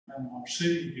Panama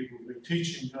City. He will be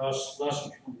teaching us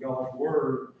lessons from God's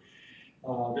Word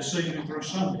this evening through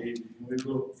Sunday evening. We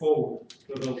look forward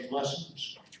to those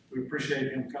lessons. We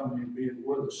appreciate him coming and being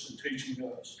with us and teaching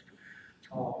us.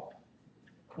 I want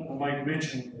to make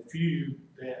mention of a few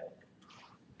that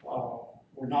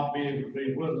will not be able to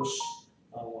be with us.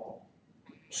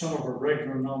 Some of our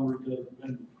regular numbers that have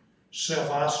been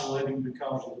self-isolating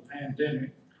because of the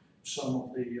pandemic. Some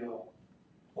of the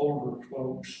older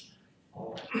folks,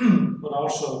 but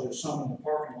also there's some in the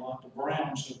parking lot. The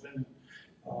Browns have been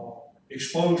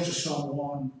exposed to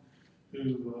someone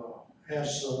who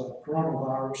has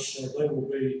coronavirus, so they will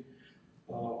be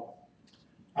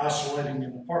isolating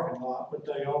in the parking lot, but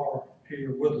they are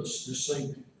here with us this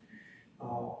evening.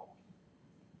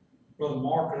 Brother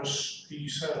Marcus,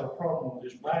 he's had a problem with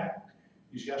his back.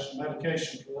 He's got some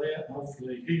medication for that, and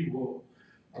hopefully he will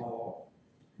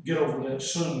get over that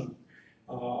soon.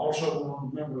 Also want to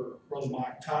remember Brother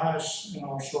Mike Tice and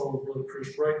also Brother Chris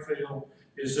Brakefield,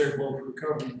 as they're both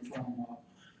recovering from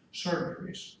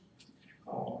surgeries.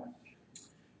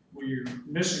 We're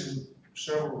missing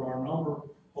several of our number.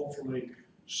 Hopefully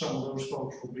some of those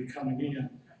folks will be coming in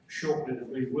shortly to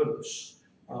be with us.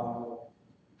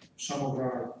 Some of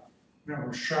our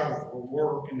members travel for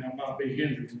work, and that might be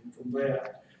hindering from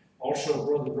that. Also,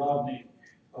 Brother Rodney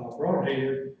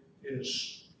Broadhead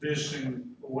is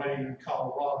visiting away in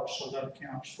Colorado, so that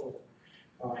accounts for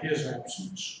his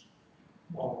absence.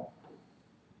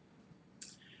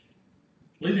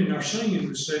 Leading our singing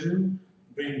this evening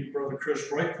will be Brother Chris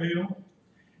Brakefield,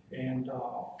 and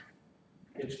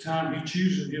at the time he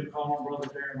chooses, he'll call on Brother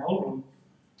Darren Oldham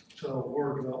to a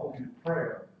word of opening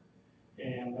prayer.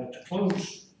 And at the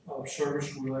close of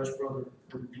service, we'll ask Brother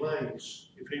Glaze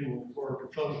if he will word the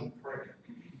closing prayer.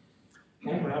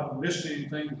 Hopefully I haven't missed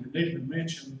anything we need to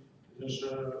mention. Is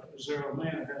there a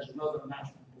man that has another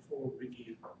announcement before we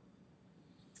begin?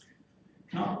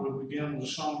 Now we'll begin with the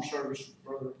song service with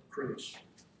Brother Chris.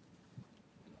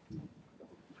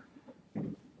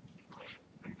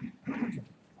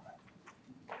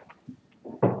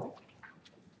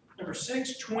 Number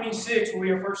 626 will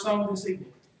be our first song this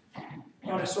evening.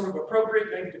 Thought it's sort of appropriate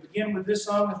maybe to begin with this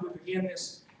song as we begin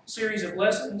this series of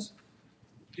lessons.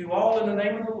 Do all in the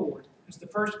name of the Lord. As the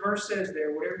first verse says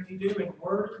there, whatever you do in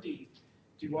word or deed,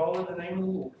 do all in the name of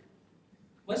the Lord.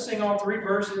 Let's sing all three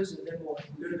verses and then we'll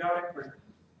go to God in prayer.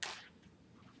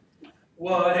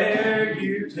 Whatever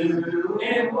you do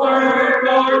in word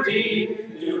or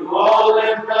deed, do all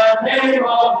in the name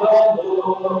of the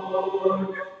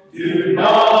Lord. Do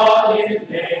not in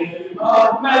name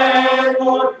of man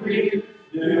or creed,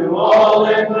 do all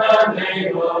in the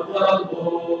name of the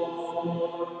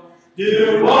Lord.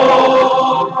 Do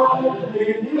all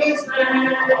in His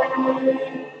name,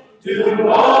 do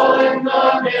all in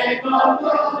the name of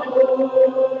the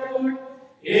Lord.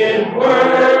 In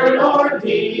word or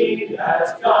deed,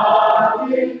 as God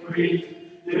decreed,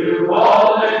 do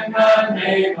all in the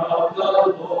name of the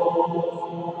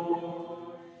Lord.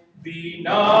 Be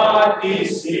not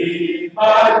deceived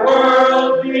by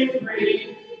worldly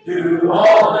greed, do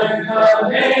all in the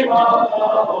name of the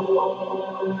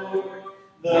Lord.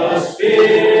 The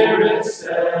Spirit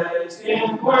says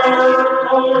in word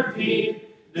or deed,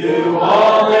 do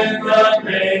all in the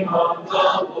name of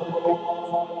the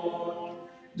Lord.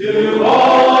 Do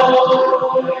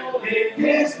all in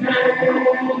His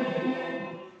name,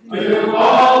 do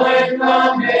all in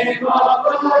the name of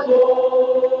the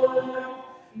Lord.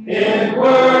 In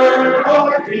word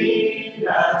or deed,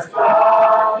 as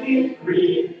God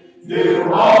decreed,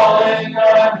 do all in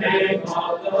the name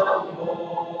of the Lord.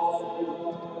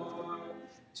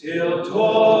 Till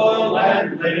toil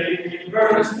and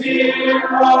labors near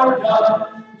are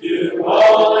done, do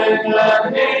all in the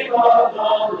name of the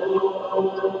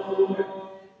Lord.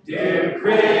 Dear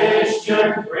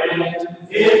Christian friends,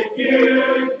 if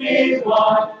you be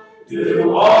one,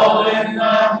 do all in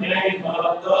the name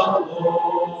of the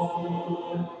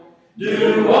Lord.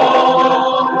 Do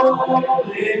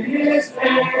all in His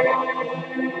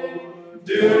name,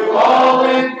 do all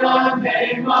in the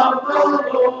name of the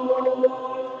Lord.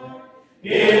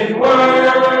 In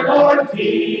word or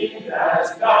deed,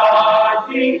 as God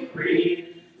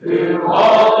decreed, do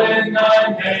all in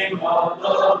the name of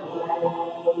the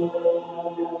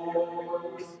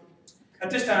Lord. At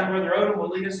this time, Brother Odom will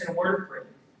lead us in a word of prayer.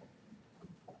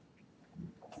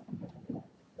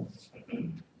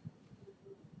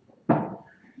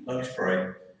 Let us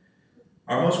pray.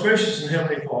 Our most gracious and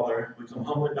heavenly Father, we come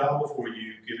humbly down before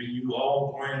you, giving you all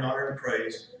glory and honor and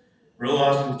praise,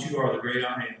 realizing that you are the great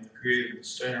I am, the creator and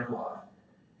sustainer of life.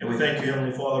 And we thank you,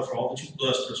 Heavenly Father, for all that you've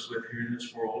blessed us with here in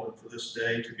this world and for this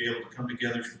day to be able to come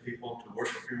together as your people to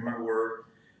worship your word.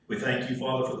 We thank you,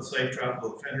 Father, for the safe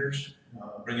travel of the Fenners,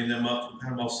 bringing them up from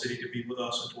Panama City to be with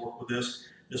us and to work with us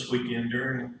this weekend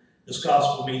during this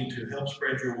gospel meeting to help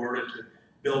spread your word and to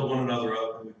build one another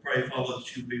up. And we pray, Father,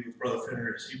 that you would be with Brother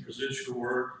Fenner as he presents your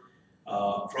word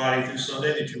Friday through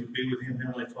Sunday, that you would be with him,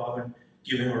 Heavenly Father, and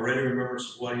give him a ready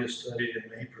remembrance of what he has studied,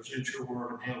 and may he present your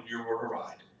word and handle your word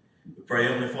aright. We pray,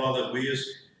 Heavenly Father, that we as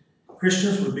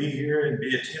Christians would be here and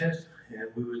be attentive, and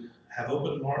we would have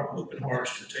open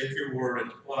hearts to take your word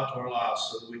and to apply it to our lives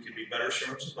so that we can be better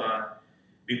servants of thine,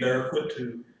 be better equipped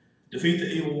to defeat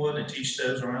the evil one and teach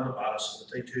those around about us so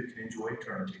that they too can enjoy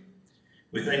eternity.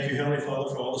 We thank you, Heavenly Father,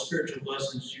 for all the spiritual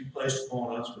blessings you've placed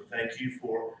upon us. We thank you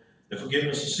for the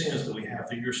forgiveness of sins that we have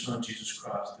through your Son, Jesus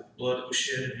Christ, the blood that was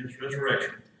shed in his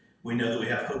resurrection. We know that we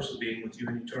have hopes of being with you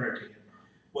in eternity.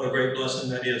 What a great blessing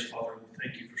that is, Father. We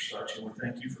thank you for such, and we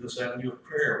thank you for this avenue of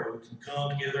prayer where we can come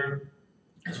together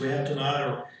as we have tonight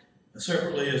or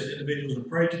separately as individuals and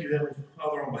pray to you, Heavenly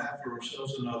Father, on behalf of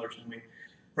ourselves and others. And we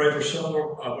pray for some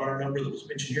of our number that was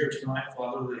mentioned here tonight,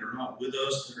 Father, that are not with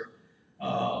us, that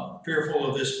are fearful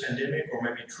of this pandemic or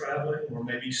maybe traveling or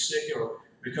maybe sick or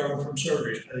recovering from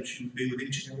surgeries. Pray that you would be with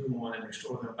each and every one and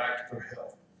restore them back to their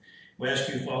health. We ask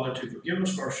you, Father, to forgive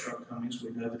us for our shortcomings.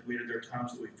 We know that there are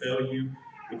times that we fail you.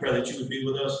 We pray that you would be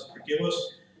with us and forgive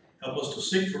us. Help us to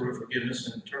seek for forgiveness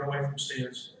and turn away from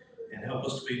sins, and help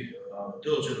us to be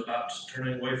diligent about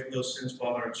turning away from those sins,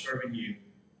 Father, and serving you.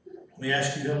 We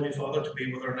ask you, Heavenly Father, to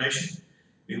be with our nation,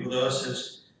 be with us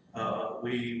as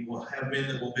we will have men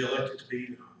that will be elected to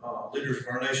be leaders of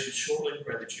our nation shortly.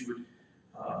 Pray that you would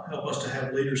help us to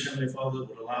have leaders, Heavenly Father, that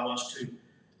would allow us to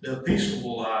live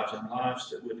peaceful lives and lives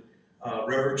that would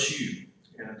reverence you.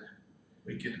 And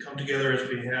we can come together as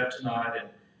we have tonight and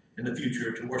in the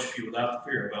future to worship you without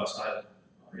the fear of outside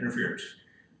interference.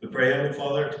 We pray, Heavenly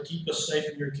Father, to keep us safe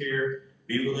in your care.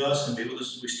 Be with us and be with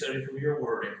us as we study from your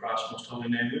word. In Christ's most holy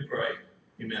name we pray.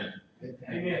 Amen.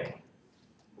 Amen.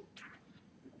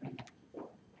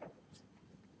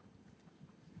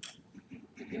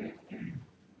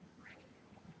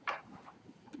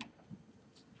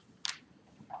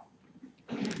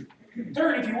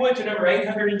 Turn, if you would, to number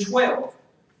 812.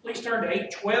 Please turn to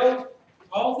 812.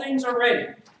 All things are ready.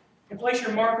 And place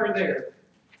your marker there.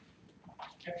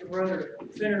 After Brother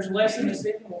Fenner's lesson this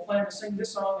evening, we'll plan to sing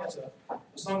this song as a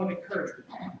song of encouragement.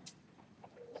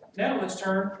 Now let's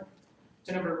turn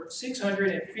to number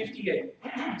 658.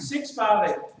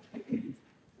 658.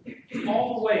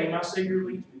 All the way my Savior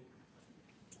leads me.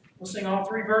 We'll sing all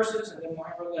three verses and then we'll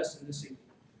have our lesson this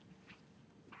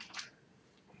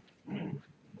evening.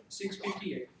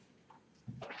 658.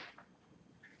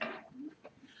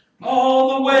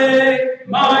 All the way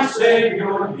my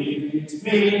Savior leads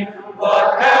me,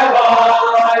 what have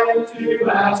I to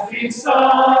ask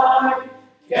beside?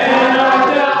 Can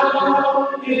I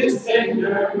doubt his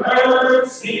tender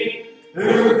mercy,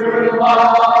 who through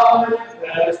life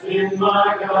has been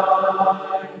my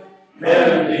guide?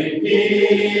 Heavenly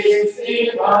peace,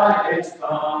 divine its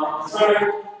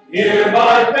comfort, here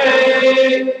by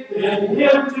faith in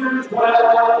him to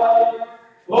dwell.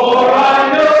 For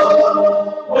I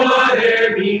know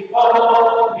whate'er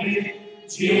befall me,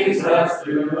 Jesus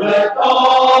doeth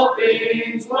all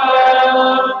things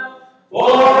well. For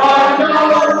I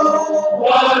know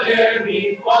whate'er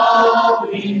befall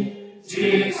me,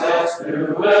 Jesus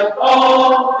doeth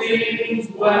all things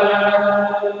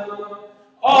well.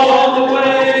 All the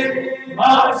way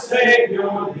my Savior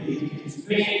leads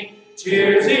me,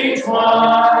 cheers each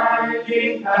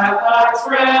winding path I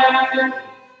tread,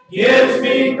 gives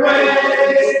me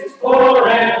grace for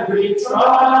every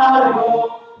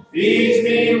trial, feeds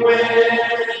me with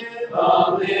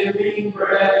the living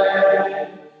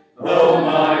bread. Though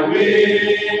my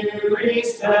weary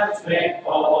steps may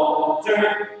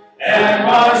falter, and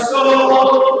my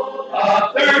soul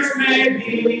athirst may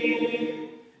be,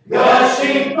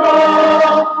 gushing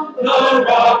from the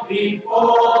rock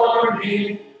before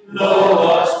me,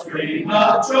 lo, a spring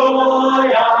of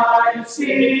joy I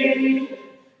see.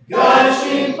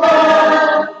 Gushing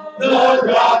from the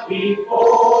rock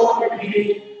before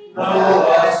me,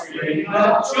 lo, a spring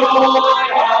of joy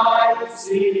I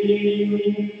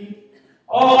see.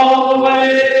 All the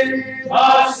way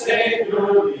my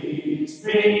Savior leads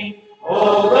me,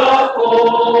 oh, the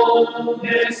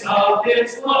fullness of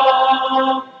his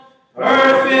love,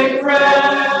 perfect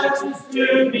rest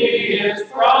to me is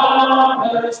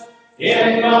promised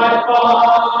in my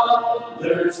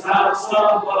Father's house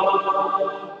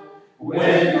above.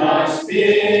 When my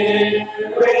spirit,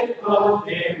 clothed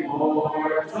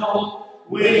immortal,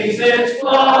 Wings its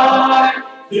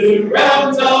fly through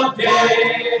realms of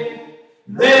day.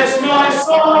 This my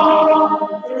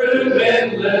song through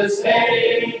endless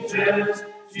ages.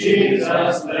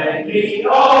 Jesus led me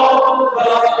all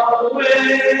the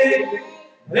way.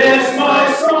 This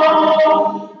my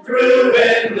song through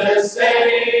endless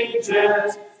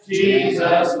ages.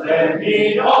 Jesus led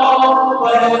me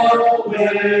all the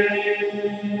way.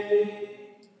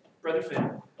 Brother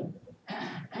Fenner.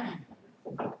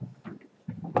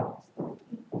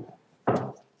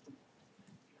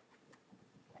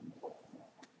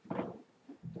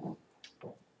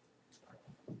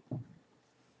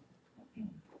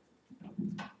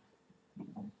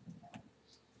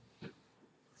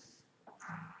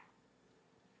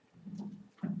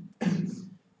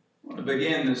 To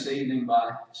begin this evening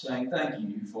by saying thank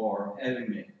you for having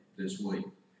me this week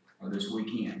or this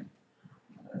weekend.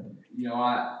 I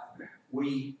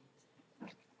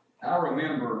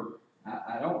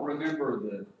don't remember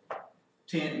the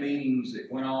tent meetings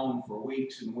that went on for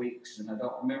weeks and weeks, and I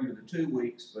don't remember the 2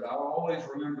 weeks, but I always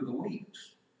remember the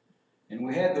weeks. And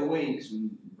we had the weeks,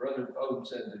 and Brother Odom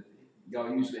said that y'all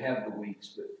usually have the weeks,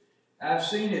 but I've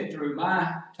seen it through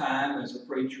my time as a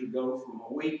preacher go from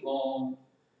a week long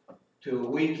to a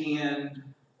weekend,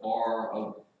 or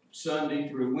a Sunday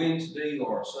through Wednesday,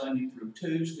 or a Sunday through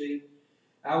Tuesday.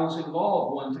 I was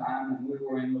involved one time when we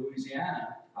were in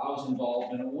Louisiana. I was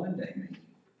involved in a one-day meeting.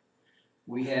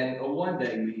 We had a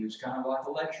one-day meeting. It was kind of like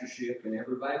a lectureship, and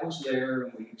everybody was there,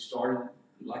 and we started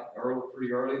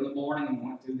pretty early in the morning and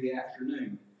went through the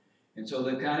afternoon. And so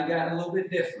they kind of got a little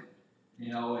bit different,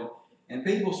 and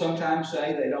people sometimes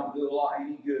say they don't do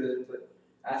any good, but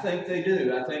I think they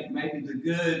do. I think maybe the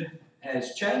good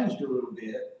has changed a little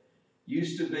bit.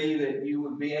 Used to be that you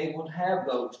would be able to have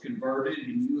those converted,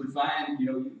 and you would find,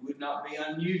 it would not be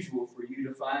unusual for you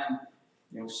to find,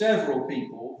 several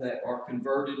people that are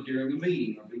converted during a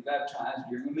meeting or be baptized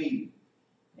during a meeting.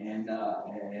 And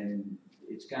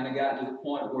it's kind of gotten to the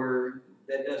point where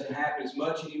that doesn't happen as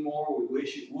much anymore. We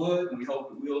wish it would, and we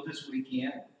hope it will this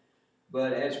weekend.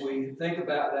 But as we think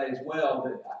about that as well,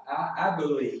 that I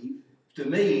believe, to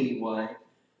me anyway,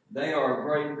 they are a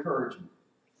great encouragement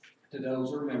to those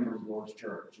who are members of the Lord's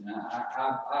church. And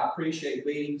I appreciate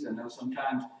meetings. I know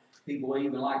sometimes people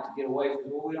even like to get away from,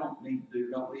 we don't need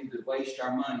to waste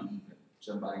our money, even,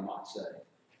 somebody might say.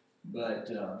 But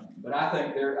I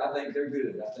think they're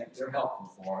good. I think they're helpful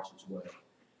for us as well.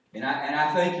 And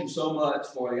I thank you so much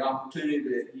for the opportunity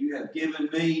that you have given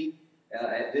me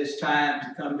at this time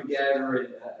to come together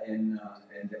and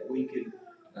that we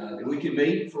can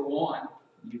meet for one.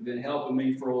 You've been helping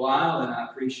me for a while, and I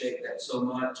appreciate that so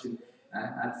much. And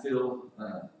I'd feel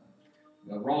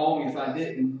wrong if I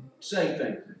didn't say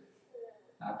thank you.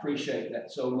 I appreciate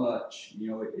that so much.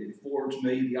 It affords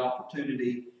me the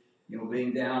opportunity,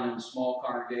 being down in a small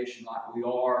congregation like we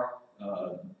are.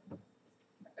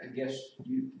 I guess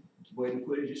the way to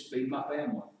put it, just feed my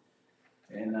family.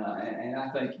 And I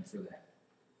thank you for that.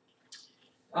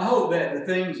 I hope that the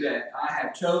things that I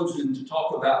have chosen to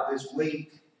talk about this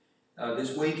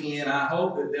weekend, I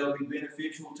hope that they'll be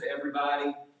beneficial to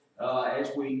everybody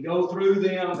as we go through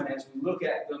them and as we look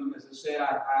at them. As I said,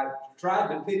 I tried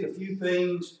to pick a few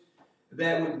things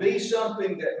that would be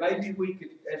something that maybe we could,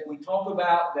 as we talk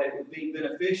about, that would be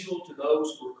beneficial to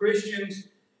those who are Christians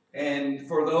and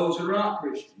for those who are not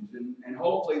Christians. And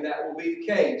hopefully that will be the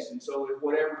case. And so if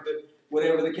whatever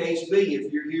the case be,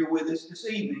 if you're here with us this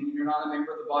evening and you're not a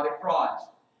member of the body of Christ,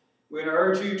 we're going to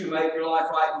urge you to make your life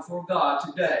right before God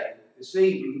today, this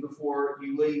evening, before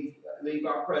you leave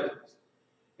our presence.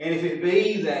 And if it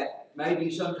be that maybe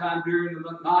sometime during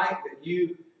the night that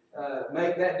you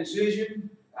make that decision,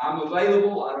 I'm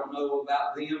available. I don't know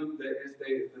about them, that if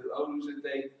the owners, if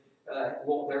they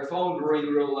want their phone to ring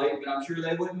real late, but I'm sure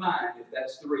they wouldn't mind if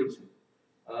that's the reason.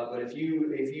 But if you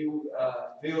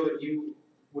feel that you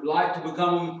would like to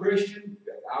become a Christian,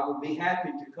 I would be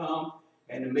happy to come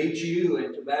and to meet you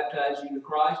and to baptize you to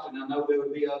Christ, and I know there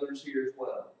would be others here as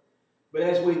well. But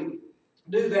as we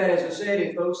do that, as I said,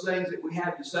 if those things that we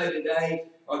have to say today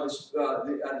or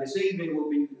this evening will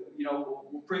be,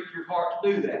 will prick your heart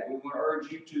to do that, we want to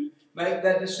urge you to make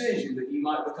that decision that you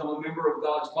might become a member of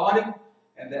God's body,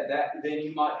 and that then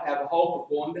you might have a hope of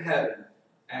going to heaven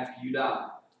after you die.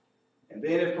 And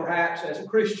then if perhaps as a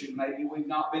Christian, maybe we've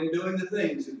not been doing the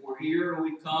things that we're here and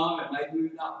we've come, and maybe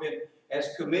we've not been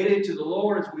as committed to the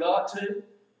Lord as we ought to,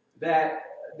 that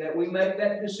we make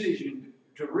that decision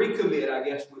to recommit, I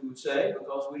guess we would say,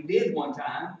 because we did one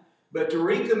time, but to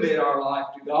recommit our life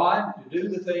to God, to do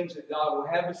the things that God will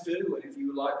have us do. And if you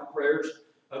would like the prayers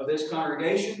of this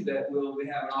congregation, that we'll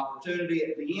have an opportunity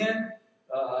at the end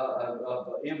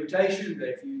of invitation that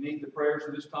if you need the prayers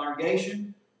of this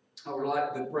congregation, I would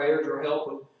like the prayers or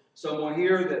help of someone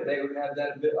here, that they would have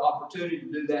that opportunity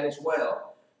to do that as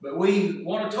well. But we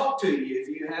want to talk to you if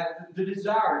you have the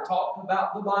desire to talk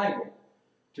about the Bible,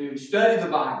 to study the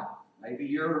Bible. Maybe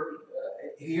you're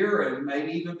here and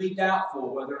maybe even be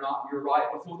doubtful whether or not you're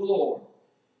right before the Lord.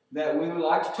 That we would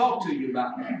like to talk to you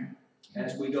about that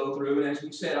as we go through. And as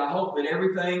we said, I hope that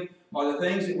everything or the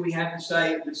things that we have to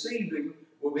say this evening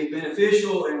will be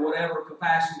beneficial in whatever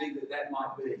capacity that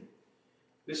might be.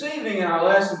 This evening in our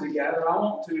lesson together, I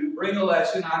want to bring a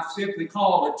lesson I've simply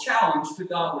called a challenge to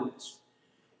godliness.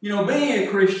 You know, being a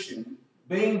Christian,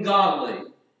 being godly,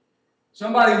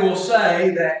 somebody will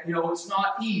say that, you know, it's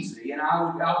not easy, and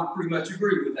I would pretty much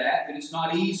agree with that it's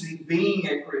not easy being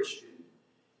a Christian.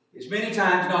 It's many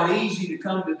times not easy to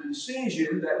come to the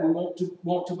decision that we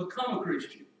want to become a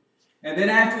Christian. And then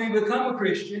after we become a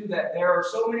Christian, that there are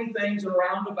so many things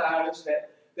around about us that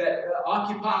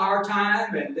occupy our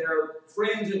time, and there are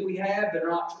friends that we have that are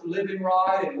not living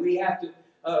right, and we have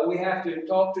to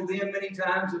talk to them many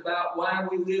times about why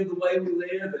we live the way we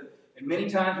live, and many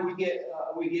times we get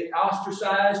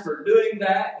ostracized for doing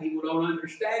that. People don't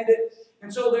understand it,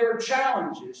 and so there are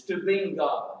challenges to being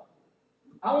godly.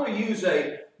 I want to use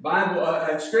a Bible,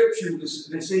 a scripture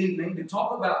this evening to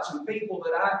talk about some people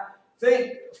that I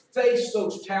think face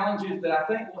those challenges that I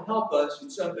think will help us in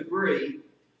some degree,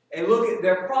 and look at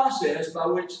their process by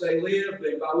which they lived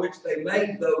and by which they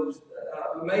made those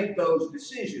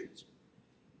decisions.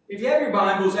 If you have your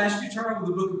Bibles, I ask you to turn over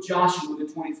the book of Joshua, the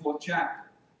 24th chapter.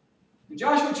 In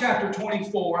Joshua chapter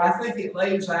 24, I think it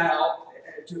lays out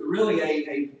to really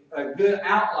a good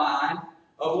outline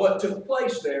of what took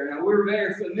place there. Now, we're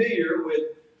very familiar with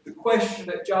the question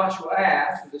that Joshua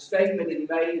asked, the statement that he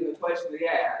made, and the question that he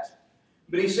asked.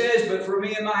 But he says, but for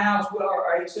me and my house,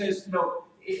 he says, you know,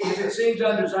 if it seems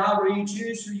undesirable, you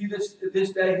choose for you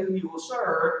this day whom you will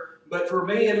serve. But for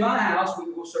me and my house,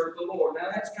 we will serve the Lord. Now,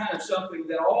 that's kind of something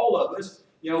that all of us,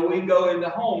 you know, we go into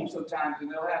homes sometimes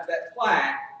and they'll have that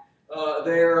plaque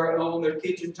there on their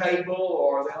kitchen table,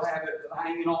 or they'll have it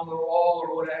hanging on the wall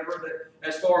or whatever, that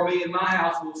as for me and my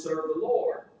house, we'll serve the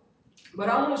Lord. But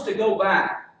I want us to go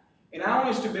back, and I want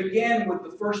us to begin with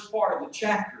the first part of the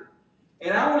chapter.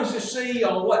 And I want us to see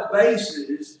on what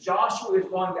basis Joshua is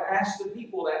going to ask the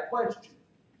people that question.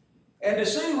 And to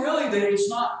see really that it's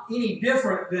not any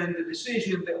different than the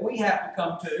decision that we have to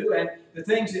come to and the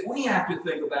things that we have to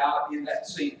think about in that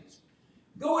sense.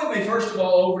 Go with me, first of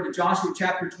all, over to Joshua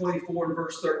chapter 24 and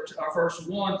verse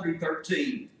 1 through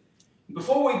 13.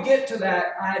 Before we get to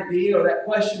that idea or that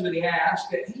question that he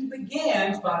asked, he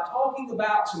begins by talking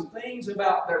about some things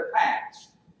about their past.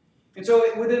 And so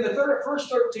within the first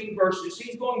 13 verses,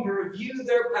 he's going to review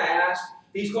their past.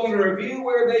 He's going to review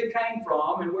where they came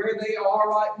from and where they are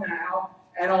right now,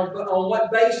 and on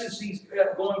what basis he's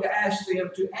going to ask them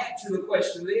to answer the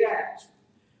question that he asked.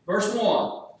 Verse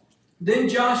 1, Then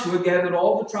Joshua gathered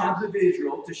all the tribes of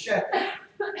Israel to Shechem,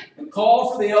 and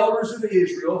called for the elders of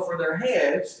Israel, for their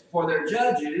heads, for their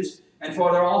judges, and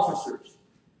for their officers.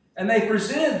 And they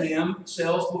presented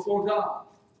themselves before God.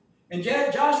 And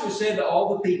Joshua said to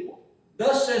all the people,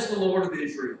 Thus says the Lord of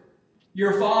Israel,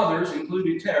 Your fathers,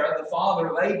 including Terah, the father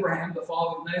of Abraham, the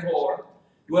father of Nahor,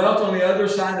 dwelt on the other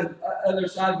side of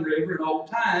the river in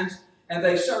old times, and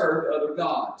they served other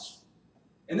gods.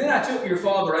 And then I took your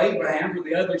father Abraham from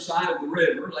the other side of the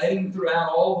river, led him throughout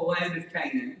all the land of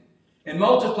Canaan, and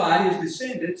multiplied his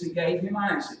descendants and gave him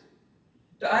Isaac.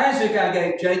 To Isaac I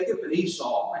gave Jacob and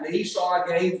Esau, and to Esau I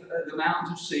gave the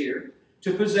mountains of Seir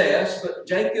to possess, but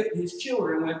Jacob and his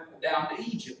children went down to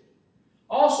Egypt.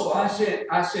 Also I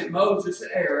sent Moses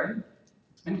and Aaron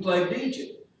and plagued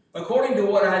Egypt, according to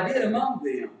what I did among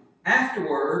them.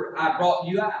 Afterward I brought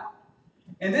you out.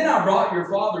 And then I brought your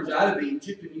fathers out of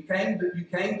Egypt, and you came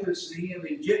to the sea, and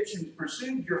the Egyptians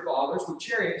pursued your fathers with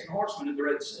chariots and horsemen in the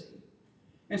Red Sea.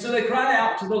 And so they cried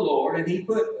out to the Lord, and he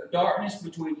put darkness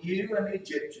between you and the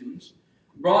Egyptians,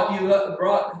 brought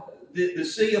the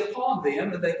sea upon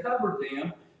them, and they covered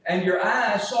them, and your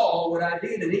eyes saw what I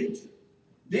did in Egypt.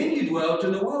 Then you dwelt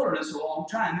in the wilderness a long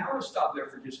time. Now let's stop there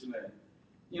for just a minute.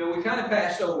 You know, we kind of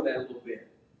passed over that a little bit.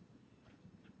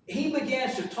 He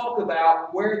begins to talk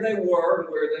about where they were and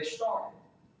where they started.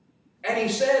 And he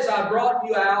says, I brought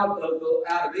you out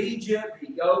of Egypt.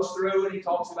 He goes through and he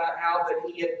talks about how that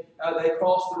they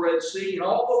crossed the Red Sea. And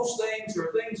all those things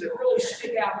are things that really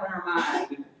stick out in our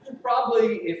mind. And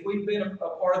probably if we've been a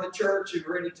part of the church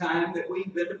or any time that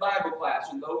we've been to Bible class,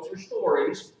 and those are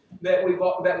stories that we've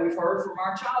heard from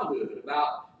our childhood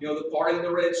about, you know, the parting of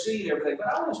the Red Sea and everything. But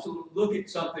I want us to look at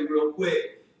something real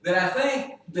quick that I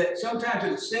think that sometimes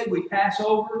it's said we pass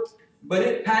over, but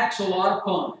it packs a lot of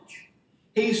punch.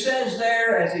 He says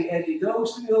there, as he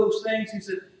goes through those things, he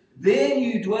said, then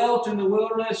you dwelt in the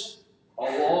wilderness a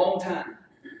long time.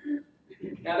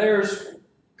 Now there's a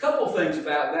couple things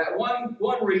about that.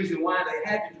 One reason why they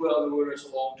had to dwell in the wilderness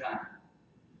a long time.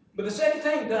 But the second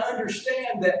thing, to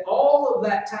understand that all of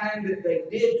that time that they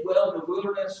did dwell in the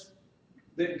wilderness,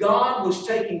 that God was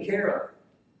taking care of it.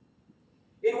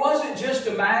 It wasn't just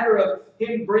a matter of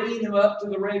Him bringing them up to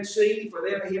the Red Sea, for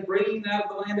them, Him bringing them out of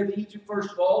the land of Egypt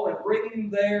first of all, and bringing them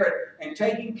there and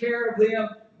taking care of them,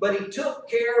 but He took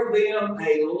care of them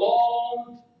a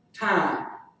long time.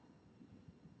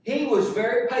 He was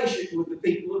very patient with the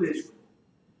people of Israel.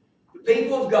 The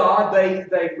people of God,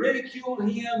 they ridiculed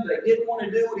Him. They didn't want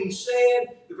to do what He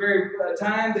said. The very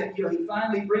time that He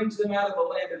finally brings them out of the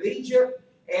land of Egypt,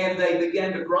 and they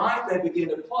began to gripe, they began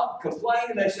to complain,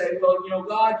 and they say, well,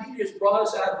 God, you just brought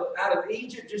us out of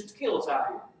Egypt just to kill us out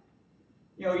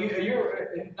here.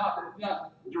 You're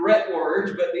not direct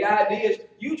words, but the idea is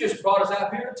you just brought us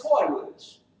out here to toy with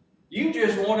us. You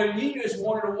just wanted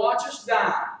to watch us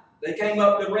die. They came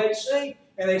up the Red Sea,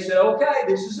 and they said, okay,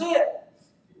 this is it.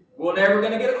 We're never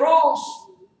going to get across.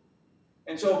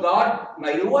 And so God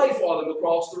made a way for them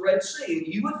across the Red Sea.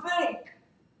 And you would think,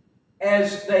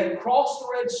 as they crossed the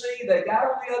Red Sea, they got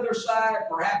on the other side,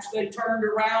 perhaps they turned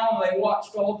around, they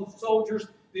watched all the soldiers,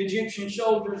 the Egyptian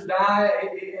soldiers die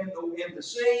in the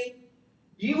sea.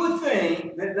 You would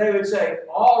think that they would say,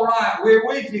 all right, we're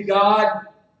with you, God.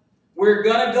 We're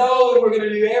going to go and we're going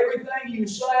to do everything you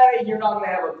say. You're not going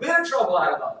to have a bit of trouble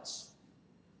out of us.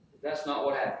 But that's not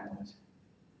what happened, was it?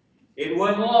 It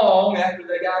wasn't long after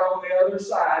they got on the other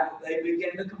side that they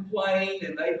began to complain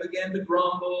and they began to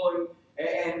grumble and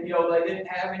they didn't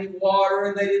have any water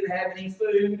and they didn't have any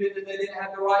food and they didn't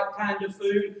have the right kind of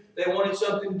food. They wanted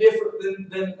something different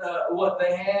than what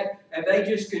they had, and they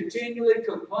just continually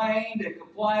complained and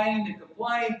complained and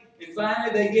complained. And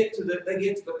finally, they get to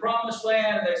the promised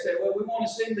land, and they say, "Well, we want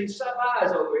to send these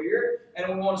spies over here,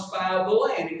 and we want to spy out the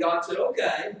land." And God said,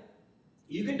 "Okay,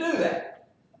 you can do that."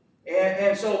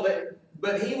 And so,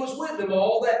 but He was with them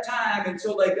all that time, and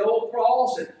so they go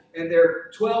across and there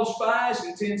are 12 spies,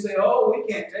 and 10 say, "Oh, we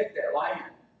can't take that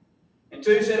land." And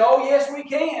 2 said, "Oh, yes, we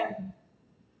can."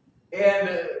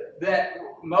 And that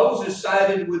Moses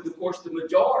sided with, of course, the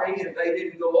majority, and they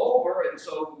didn't go over. And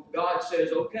so God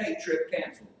says, "Okay, trip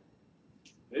canceled.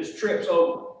 This trip's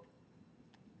over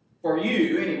for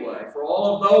you anyway." For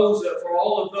all of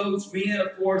those men,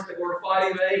 of course, that were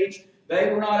fighting age,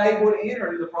 they were not able to enter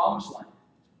into the promised land.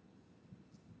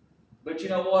 But you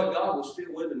know what? God was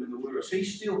still with them in the wilderness. He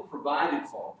still provided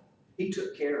for them. He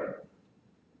took care of them.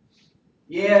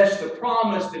 Yes, the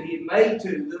promise that He had made to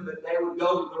them that they would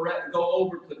go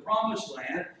over to the promised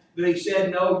land, but He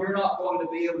said, "No, you're not going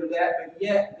to be able to do that." But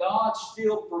yet, God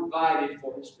still provided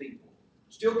for His people,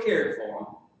 still cared for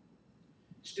them,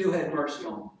 still had mercy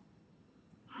on them.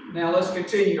 Now let's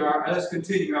continue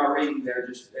our reading there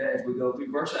just as we go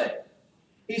through verse 8.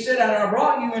 He said, "And I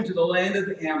brought you into the land of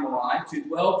the Amorites, who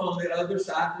dwelt on the other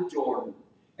side of the Jordan.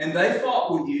 And they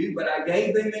fought with you, but I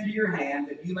gave them into your hand,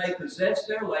 that you may possess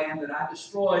their land that I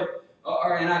destroyed,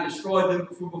 and I destroyed them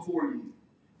from before you.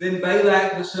 Then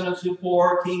Balak the son of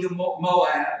Zippor, king of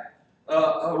Moab,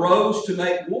 arose to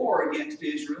make war against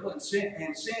Israel, and sent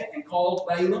and called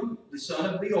Balaam the son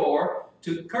of Beor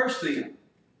to curse them.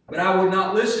 But I would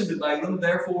not listen to Balaam,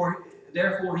 therefore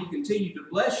he continued to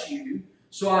bless you.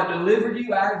 So I delivered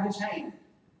you out of his hand."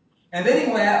 And then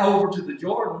he went over to the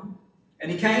Jordan, and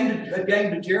he came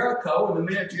to Jericho, and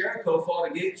the men of Jericho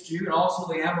fought against you, and also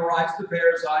the Amorites, the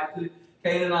Perizzites, the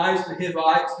Canaanites, the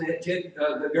Hivites,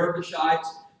 the Girgashites,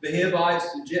 the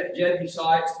Hivites, the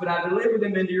Jebusites, but I delivered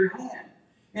them into your hand.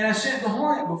 And I sent the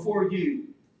hornet before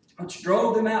you, which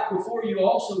drove them out before you,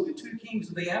 also the 2 kings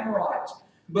of the Amorites,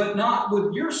 but not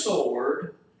with your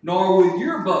sword, nor with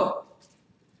your bow.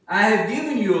 I have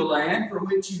given you a land for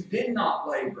which you did not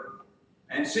labor,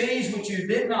 and cities which you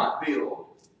did not build,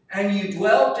 and you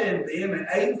dwelt in them, and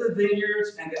ate of the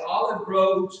vineyards and the olive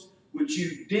groves which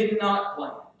you did not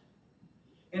plant.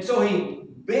 And so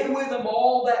He'd been with them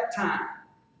all that time.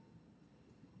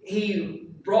 He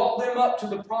brought them up to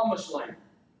the promised land.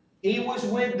 He was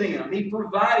with them. He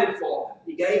provided for them.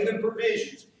 He gave them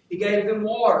provisions. He gave them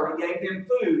water. He gave them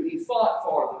food. He fought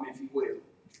for them, if you will.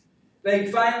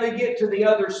 They finally get to the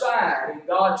other side, and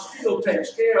God still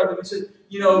takes care of them. He says,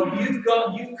 you've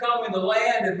come in the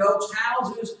land, and those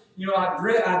houses,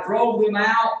 I drove them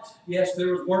out. Yes,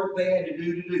 there was work they had to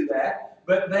do that.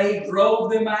 But they drove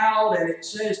them out, and it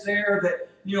says there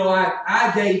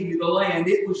I gave you the land.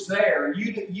 It was there.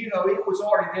 It was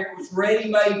already there. It was ready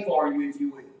made for you, if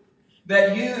you will.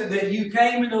 That you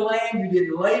came in the land, you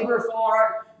didn't labor for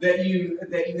it. That you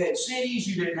had cities,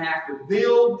 you didn't have to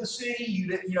build the city.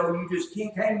 You just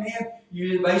came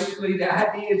in. Basically, the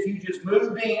idea is you just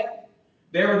moved in.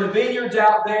 There were the vineyards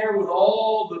out there with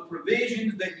all the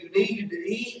provisions that you needed to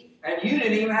eat, and you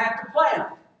didn't even have to plant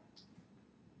them.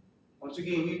 Once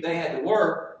again, they had to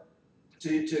work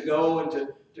to go and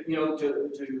to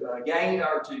gain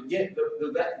or to get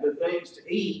the things to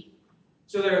eat.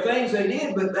 So there are things they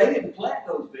did, but they didn't plant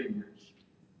those vineyards.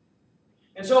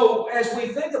 And so, as we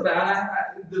think about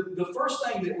it, the first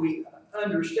thing that we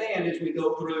understand as we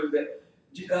go through that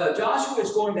Joshua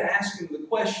is going to ask him the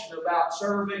question about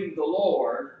serving the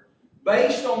Lord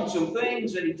based on some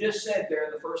things that he just said there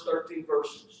in the first 13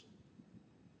 verses.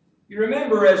 You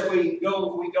remember as we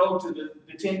go to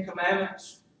the Ten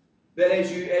Commandments, that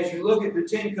as you look at the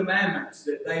Ten Commandments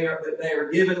that they are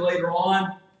given later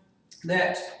on,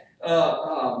 that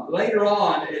later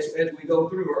on as we go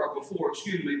through, or before,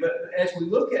 excuse me, but as we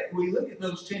look at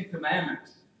those Ten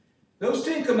Commandments, those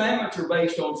Ten Commandments are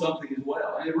based on something as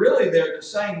well, and really they're the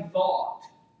same thought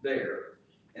there.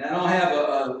 And I don't have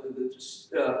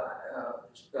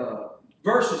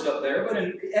verses up there, but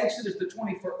in Exodus the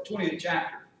 20th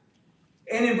chapter,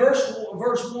 and in verse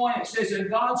 1 it says, "And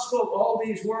God spoke all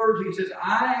these words. He says,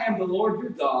 I am the Lord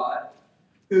your God,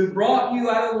 who brought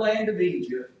you out of the land of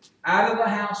Egypt, out of the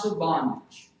house of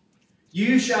bondage.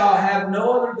 You shall have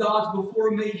no other gods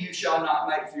before me. You shall not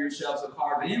make for yourselves a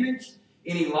carved image,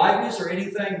 any likeness, or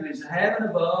anything that is in heaven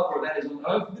above, or that is on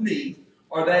earth beneath,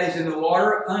 or that is in the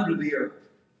water under the earth."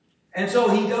 And so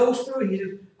he goes through, he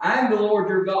says, I am the Lord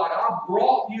your God. I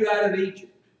brought you out of Egypt.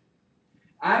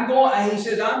 He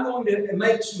says, I'm going to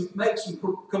make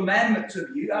some commandments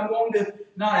of you. I'm going to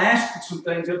not ask you some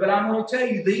things, but I'm going to tell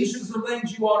you, these are the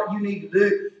things you need to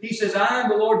do. He says, I am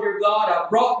the Lord your God. I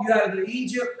brought you out of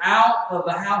Egypt, out of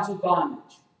the house of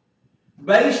bondage.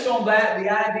 Based on that, the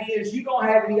idea is you don't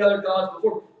have any other gods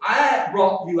before. I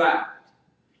brought you out.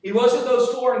 It wasn't those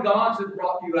foreign gods that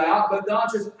brought you out, but God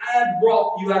says, I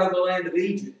brought you out of the land of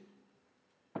Egypt.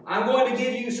 I'm going to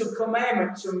give you some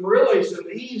commandments, some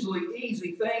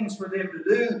easy things for them to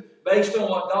do based on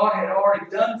what God had already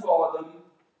done for them.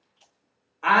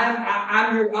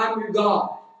 I'm your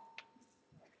God.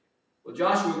 Well,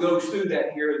 Joshua goes through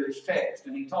that here in this text,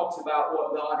 and he talks about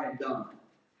what God had done.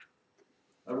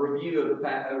 A review of the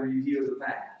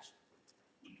past.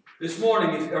 This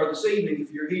morning, or this evening,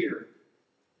 if you're here,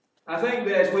 I think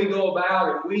that as we go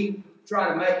about and we try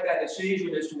to make that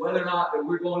decision as to whether or not that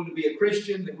we're going to be a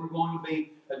Christian, that we're going to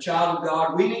be a child of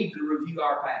God, we need to review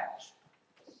our past.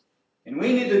 And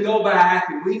we need to go back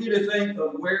and we need to think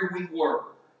of where we were.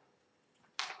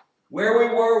 Where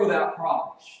we were without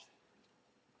Christ.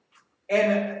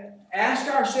 And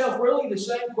ask ourselves really the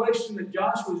same question that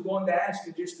Joshua is going to ask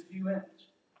in just a few minutes.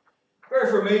 Very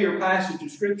familiar passage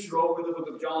of Scripture over the book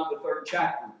of John, the 3rd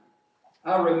chapter.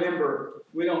 I remember,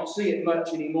 we don't see it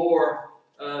much anymore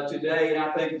today, and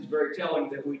I think it's very telling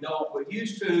that we don't. But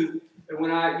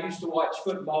when I used to watch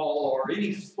football or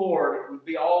any sport, it would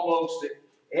be almost at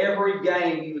every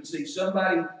game you would see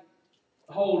somebody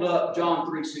hold up John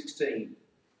 3:16.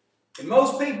 And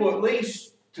most people, at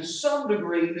least to some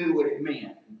degree, knew what it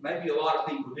meant. Maybe a lot of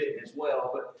people didn't as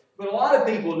well, but a lot of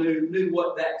people knew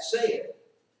what that said.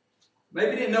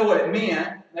 Maybe didn't know what it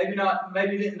meant.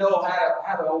 Maybe didn't know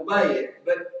how to obey it,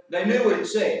 but they knew what it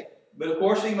said. But of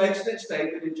course, he makes that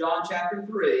statement in John chapter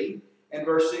 3 and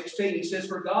verse 16. He says,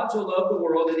 "For God so loved the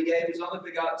world that he gave his only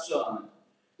begotten Son,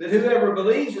 that whoever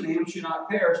believes in him should not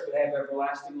perish but have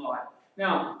everlasting life."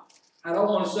 Now, I don't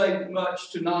want to say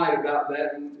much tonight about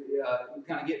that and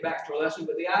kind of get back to our lesson,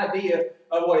 but the idea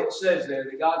of what it says there,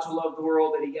 that God so loved the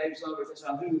world that he gave his only begotten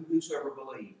Son, whosoever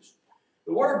believes.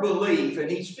 The word belief, and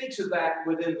he speaks of that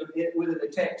within the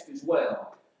text as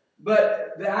well.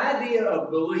 But the idea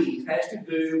of belief has to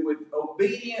do with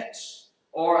obedience,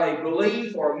 or a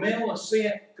belief or a mental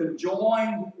assent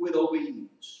conjoined with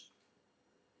obedience.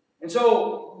 And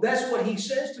so that's what he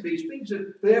says to these people,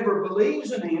 that whoever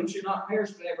believes in him should not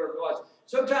perish but have everlasting life.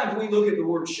 Sometimes we look at the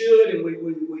word should and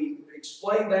we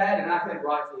explain that, and I think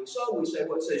rightfully so. We say,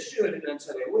 well, it says should, it doesn't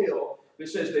say they will. It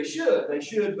says they should. They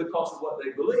should because of what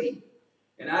they believe.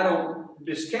 And I don't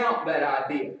discount that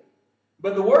idea.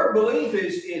 But the word belief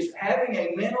is having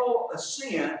a mental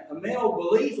assent, a mental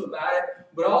belief about it,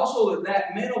 but also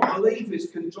that mental belief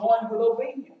is conjoined with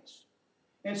obedience.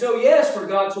 And so, yes, for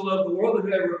God so loved the world that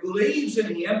whoever believes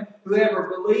in him, whoever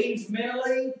believes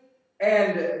mentally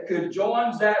and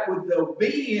conjoins that with the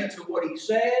obedience of what he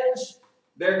says,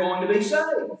 they're going to be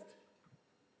saved.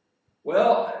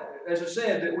 Well, as I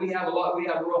said, that we have a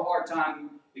real hard time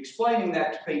explaining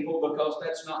that to people because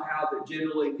that's not how that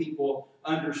generally people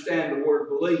understand the word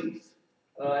belief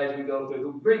as we go through.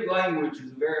 The Greek language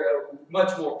is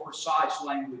much more precise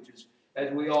language,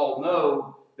 as we all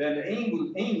know, than the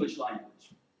English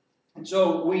language. And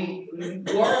so we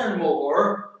learn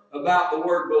more about the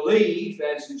word belief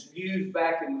as it's used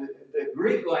back in the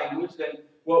Greek language than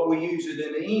what we use it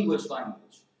in the English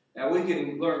language. Now, we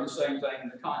can learn the same thing in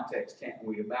the context, can't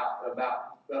we,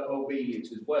 about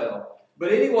obedience as well.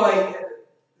 But anyway,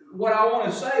 what I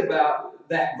want to say about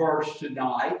that verse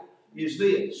tonight is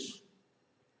this.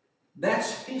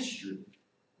 That's history.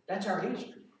 That's our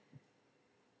history.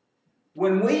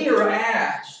 When we are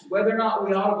asked whether or not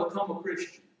we ought to become a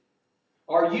Christian,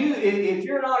 if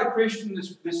you're not a Christian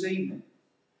this evening,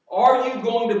 are you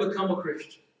going to become a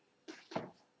Christian?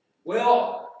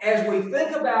 Well, as we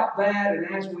think about that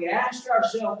and as we ask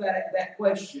ourselves that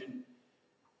question,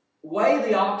 weigh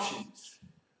the options.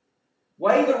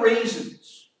 Weigh the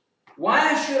reasons.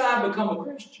 Why should I become a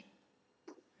Christian?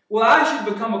 Well, I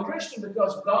should become a Christian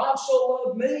because God so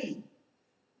loved me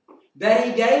that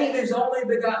He gave His only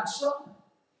begotten Son,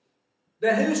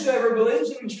 that whosoever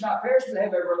believes in Him should not perish but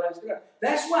have everlasting life.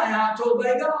 That's why I ought to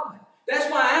obey God.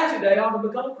 That's why I today ought to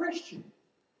become a Christian.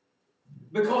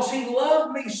 Because He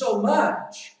loved me so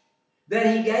much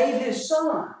that He gave His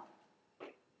Son.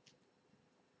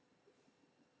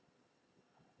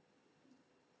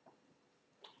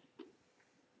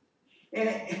 And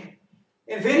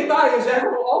if anybody has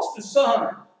ever lost a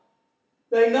son,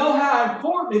 they know how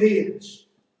important it is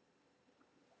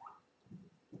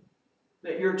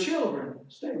that your children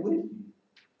stay with you.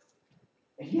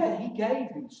 And yet He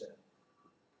gave Himself.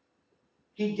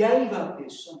 He gave up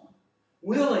His Son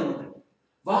willingly,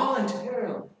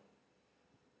 voluntarily.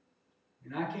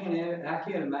 And I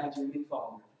can't imagine any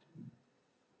father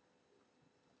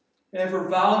ever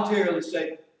voluntarily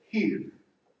say, "Here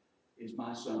is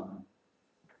my son.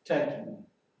 Take him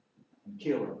and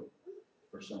kill him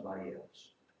for somebody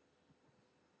else."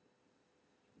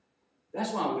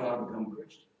 That's why we ought to become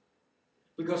Christians.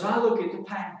 Because I look at the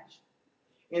past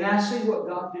and I see what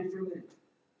God did for me.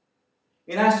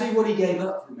 And I see what He gave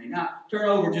up for me. Now, turn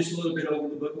over just a little bit over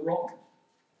the book of Romans.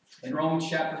 In Romans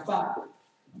chapter 5.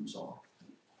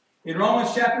 In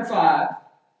Romans chapter 5,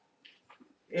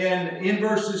 and in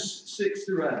verses 6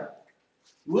 through 8,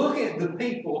 look at the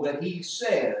people that he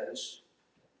says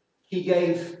He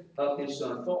gave up His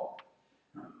Son for.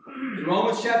 In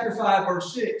Romans chapter 5,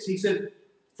 verse 6, he said,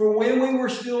 "For when we were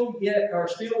still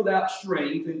without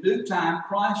strength, in due time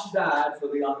Christ died for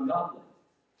the ungodly.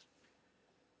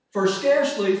 For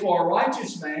scarcely for a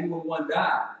righteous man will one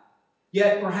die,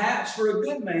 yet perhaps for a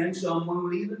good man someone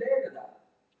would even dare to die.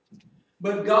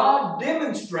 But God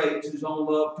demonstrates His own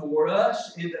love toward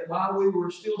us in that while we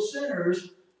were still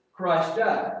sinners, Christ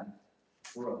died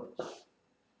for us."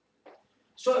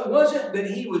 So it wasn't that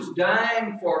He was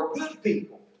dying for good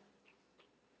people.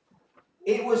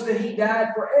 It was that He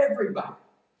died for everybody.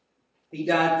 He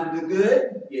died for the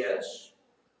good, yes.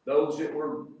 Those that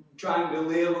were trying to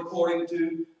live according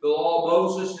to the law of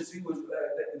Moses, as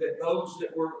those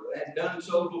that had done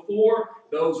so before,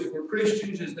 those that were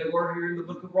Christians, as they were here in the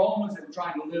book of Romans, that were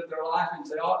trying to live their life as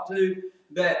they ought to,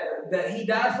 that He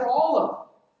died for all of them.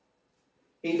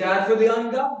 He died for the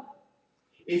ungodly.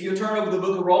 If you turn over the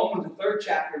book of Romans, the 3rd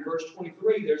chapter, verse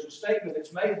 23, there's a statement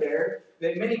that's made there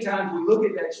that many times we look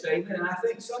at that statement, and I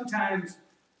think sometimes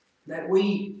that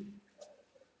we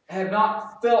have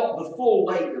not felt the full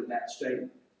weight of that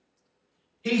statement.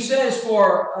 He says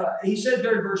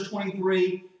there in verse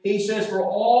 23, he says, "For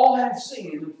all have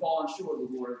sinned and fallen short of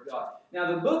the glory of God."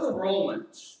 Now, the book of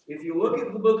Romans, if you look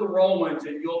at the book of Romans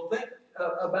and you'll think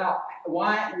about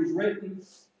why it was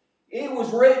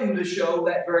written to show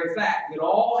that very fact, that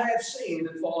all have sinned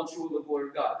and fallen short of the glory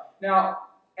of God. Now,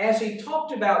 as he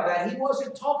talked about that, he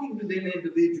wasn't talking to them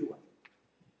individually.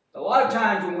 A lot of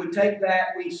times when we take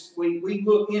that, we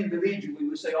look individually.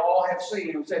 We say, all have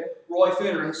sinned. We say, Roy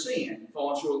Fenner has sinned and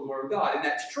fallen short of the glory of God. And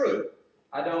that's true.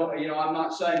 I'm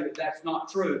not saying that that's not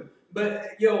true.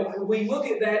 But, we look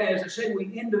at that, and as I said,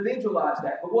 we individualize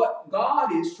that. But what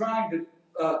God is trying to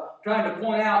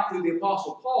point out through the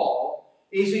Apostle Paul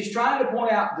is He's trying to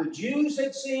point out the Jews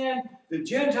had sinned, the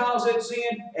Gentiles had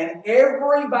sinned, and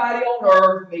everybody on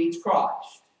earth needs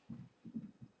Christ.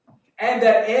 And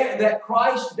that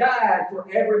Christ died for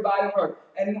everybody on earth.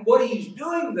 And what He's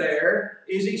doing there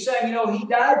is He's saying, He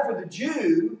died for the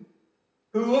Jew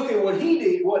who, look at what he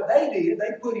did, what they did,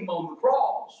 they put Him on the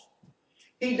cross.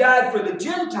 He died for the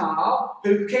Gentile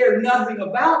who cared nothing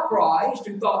about Christ,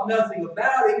 who thought nothing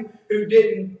about Him, who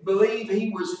didn't believe He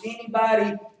was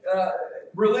anybody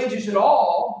religious at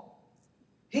all.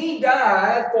 He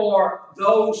died for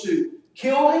those who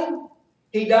killed him.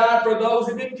 He died for those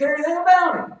who didn't care anything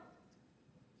about him.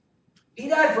 He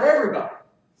died for everybody.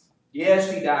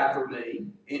 Yes, he died for me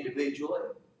individually.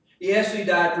 Yes, he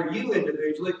died for you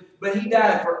individually, but he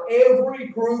died for every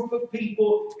group of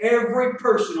people, every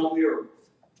person on the earth.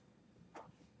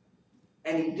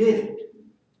 And he did it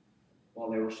while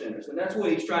they were sinners. And that's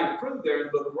what he's trying to prove there in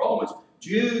the book of Romans.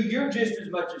 Jew, you're just as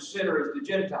much a sinner as the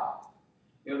Gentile.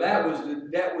 You know,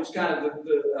 that was kind of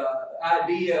the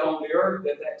idea on the earth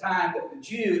at that time, that the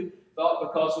Jew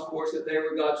thought, because of course that they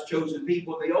were God's chosen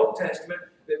people in the Old Testament,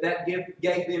 that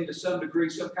gave them to some degree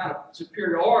some kind of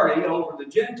superiority over the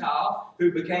Gentile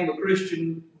who became a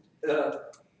Christian, from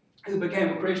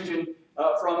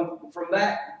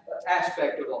that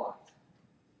aspect of life.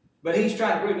 But he's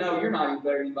trying to prove, no, you're not any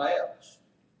better than anybody else.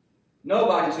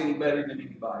 Nobody's any better than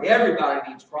anybody. Everybody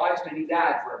needs Christ, and he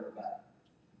died for everybody.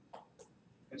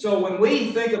 And so when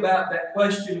we think about that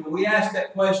question, when we ask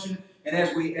that question, and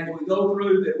as we go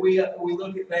through that, we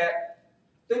look at that,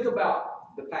 think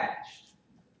about the past.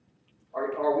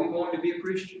 Are we going to be a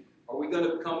Christian? Are we going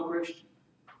to become a Christian?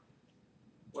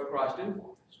 What did Christ do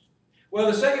for us? Well,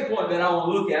 the second point that I want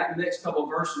to look at, the next couple of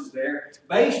verses there,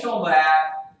 based on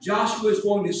that, Joshua is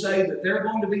going to say that there are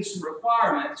going to be some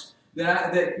requirements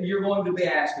that you're going to be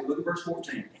asking. Look at verse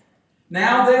 14.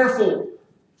 Now, therefore,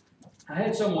 I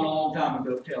had someone a long time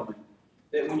ago tell me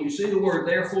that when you see the word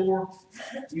therefore,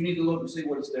 you need to look and see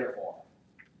what it's there for.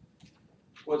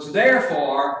 What's there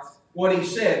for, what he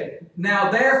said, now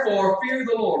therefore fear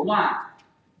the Lord. Why?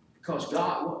 Because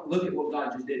God, look at what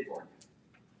God just did for you.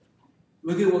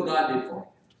 Look at what God did for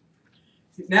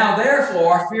you. Now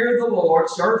therefore fear the Lord,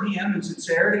 serve him in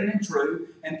sincerity and in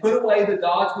truth, and put away the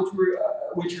gods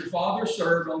which your fathers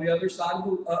served on the other side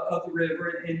of the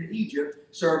river in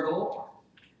Egypt. Serve the Lord.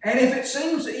 And if it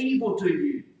seems evil to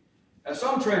you, now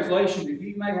some translations, if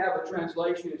you may have a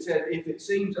translation that says, if it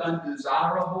seems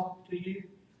undesirable to you,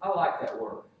 I like that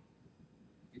word.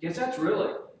 Because that's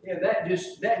really, that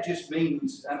just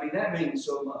means, that means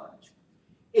so much.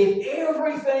 If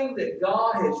everything that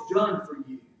God has done for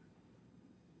you,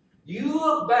 you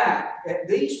look back at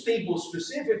these people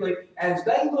specifically, as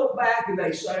they look back and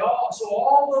they say, so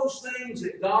all those things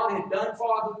that God had done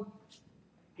for them,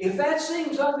 if that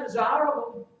seems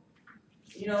undesirable,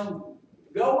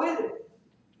 go with it.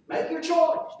 Make your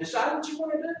choice. Decide what you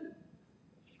want to do.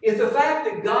 If the fact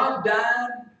that God died,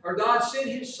 or God sent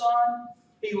his Son,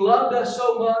 he loved us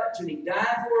so much and he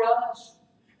died for us,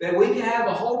 that we can have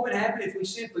a hope and happiness if we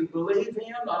simply believe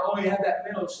him, not only have that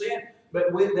mental sin,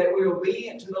 but that we're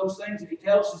obedient to those things that he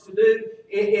tells us to do.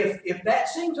 If that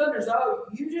seems undesirable,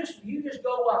 you just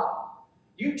go wild.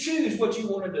 You choose what you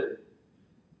want to do.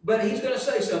 But he's going to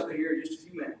say something here in just a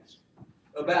few minutes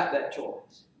about that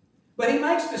choice. But he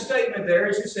makes the statement there,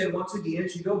 as you said once again,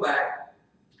 as you go back.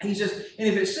 He says, and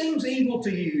if it seems evil to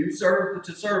you to serve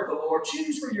the Lord,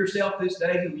 choose for yourself this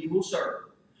day whom you will serve.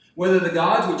 Whether the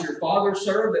gods which your fathers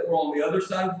served that were on the other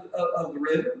side of the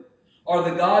river, or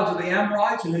the gods of the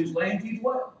Amorites in whose land you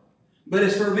dwell. But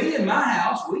as for me and my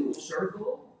house, we will serve the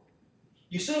Lord.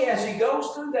 You see, as he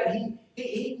goes through that,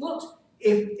 he looks,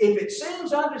 if it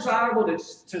seems undesirable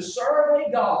to serve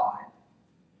a God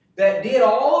that did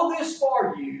all of this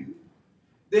for you,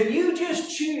 then you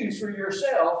just choose for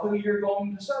yourself who you're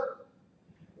going to serve.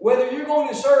 Whether you're going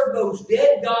to serve those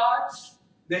dead gods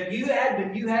that you had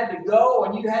to go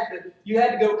and you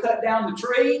had to go cut down the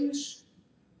trees,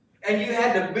 and you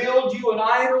had to build you an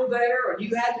idol there, and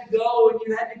you had to go and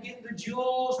you had to get the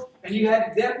jewels, and you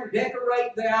had to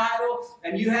decorate the idol,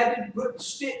 and you had to put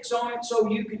sticks on it so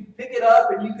you could pick it up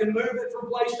and you can move it from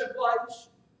place to place.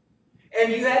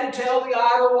 And you had to tell the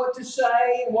idol what to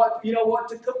say and what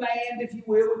to command, if you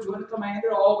will, which wasn't a command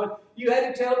at all, but you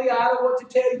had to tell the idol what to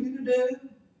tell you to do.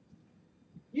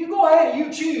 You go ahead and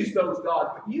you choose those gods,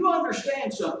 but you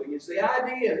understand something. It's the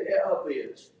idea of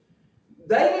this.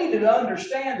 They needed to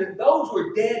understand that those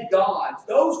were dead gods.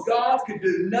 Those gods could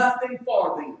do nothing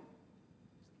for them.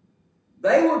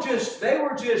 They were just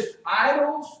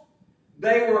idols.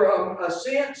 They were a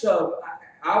sense of,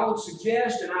 I would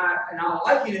suggest, and I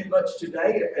liken it much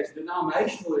today as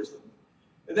denominationalism,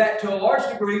 that to a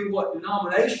large degree what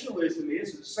denominationalism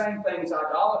is the same thing as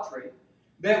idolatry,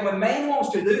 that when man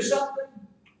wants to do something,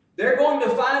 they're going to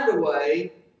find a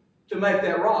way to make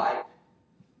that right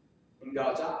in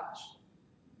God's eyes.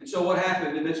 And so what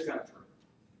happened in this country?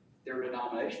 There were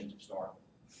denominations that started.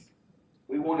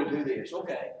 We want to do this.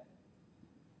 Okay.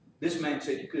 This man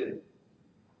said you could.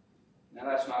 Now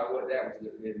that's not what that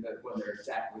wasn't their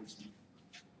exact reason.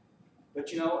 But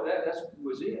that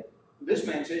was it. This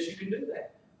man says you can do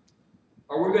that.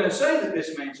 Or we're going to say that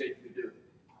this man said you could do it.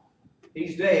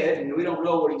 He's dead, and we don't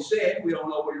know what he said. We don't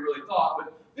know what he really thought,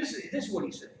 but this is what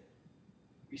he said.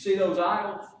 You see those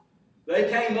idols? They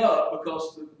came up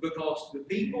because the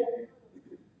people,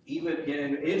 even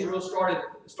in Israel, started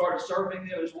serving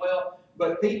them as well.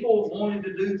 But people wanted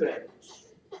to do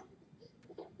things,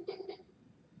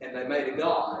 and they made a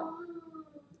god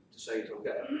to say it's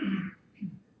okay.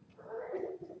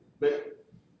 But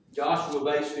Joshua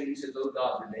basically, he says, those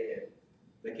gods are dead.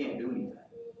 They can't do anything.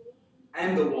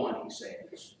 I'm the one, he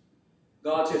says.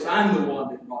 God says, I'm the one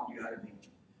that brought you out of Egypt.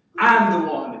 I'm the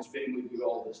one that's been with you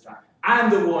all this time. I'm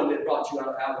the one that brought you out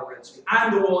of the Red Sea.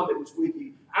 I'm the one that was with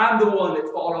you. I'm the one that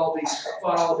fought all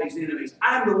these enemies.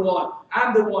 I'm the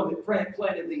one that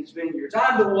planted these vineyards.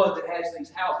 I'm the one that has these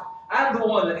houses. I'm the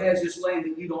one that has this land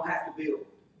that you don't have to build.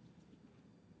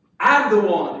 I'm the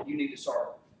one that you need to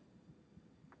serve.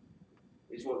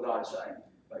 Is what God is saying,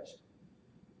 basically.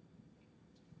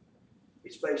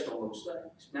 It's based on those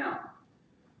things. Now,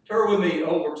 turn with me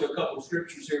over to a couple of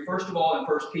scriptures here. First of all, in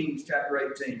 1 Kings chapter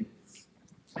 18.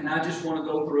 And I just want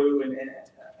to go through and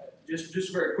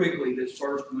just very quickly this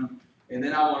first one. And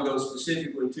then I want to go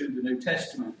specifically to the New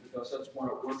Testament because that's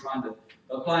what we're trying to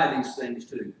apply these things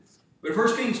to. But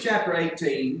 1 Kings chapter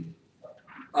 18,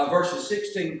 verses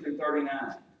 16 through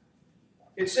 39.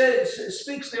 It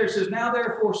speaks there, it says, Now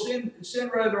therefore send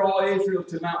rather all Israel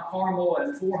to Mount Carmel,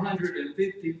 and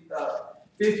 450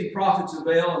 prophets of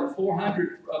Baal, and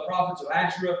 400 prophets of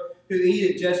Asherah, who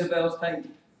eat at Jezebel's table.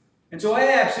 And so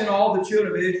Ahab sent all the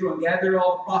children of Israel and gathered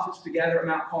all the prophets together at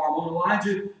Mount Carmel. And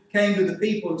Elijah came to the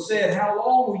people and said, How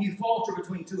long will you falter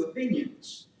between two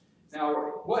opinions? Now,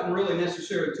 it wasn't really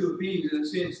necessarily two opinions in the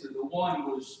sense that the one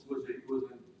was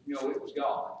it was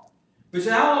God. But he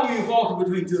said, How long will you falter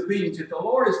between two opinions? If the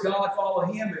Lord is God, follow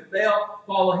him. If Baal,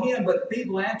 follow him. But the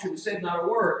people answered and said not a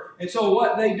word. And so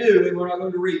what they do, and we're not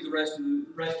going to read the rest of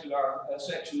our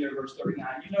section there, verse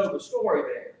 39. You know the story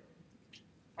there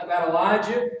about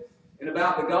Elijah and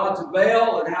about the gods of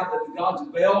Baal, and how the gods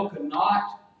of Baal could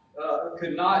not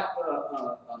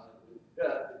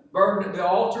burn the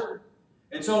altar.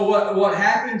 And so what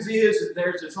happens is that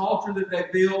there's this altar that they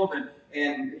build,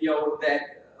 and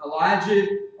that Elijah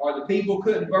or the people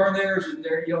couldn't burn theirs, and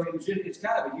it's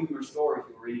kind of a humorous story if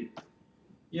you read it.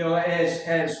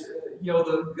 As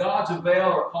the gods of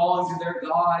Baal are calling to their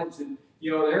gods, and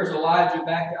there's Elijah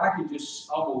back there. I can just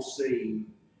almost see him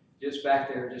just back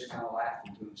there, just kind of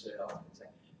laughing to himself and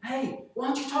saying, "Hey, why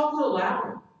don't you talk a little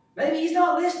louder? Maybe he's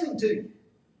not listening to you.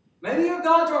 Maybe your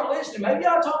gods aren't listening. Maybe you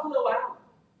ought to talk a little louder.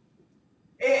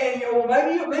 And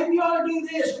maybe you ought to do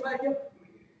this. Maybe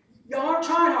you aren't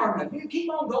trying hard enough. You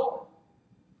keep on going.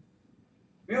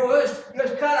 Let's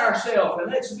cut ourselves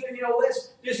and let's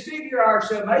just figure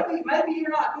ourselves. Maybe you're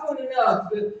not doing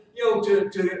enough, to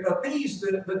appease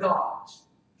the gods."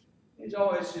 It's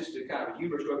always just a kind of a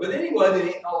humorous story. But anyway,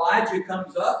 then Elijah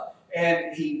comes up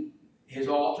and his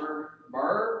altar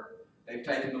burned. They've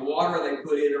taken the water, they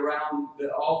put it around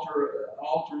the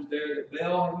altars there that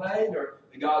Baal had made, or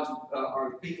the gods or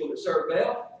the people that serve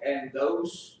Baal, and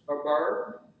those are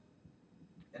burned.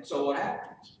 And so what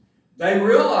happens? They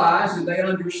realize and they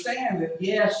understand that,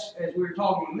 yes, as we were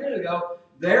talking a minute ago,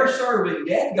 they're serving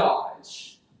dead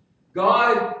gods.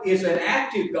 God is an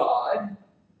active God.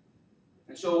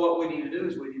 And so what we need to do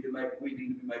is we need to be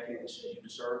making a decision to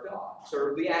serve God,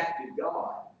 serve the active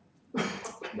God.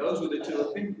 Those were the two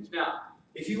opinions. Now,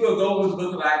 if you will, go with the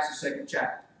book of Acts, the 2nd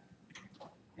chapter.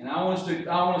 And I want us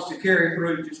to carry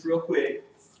through just real quick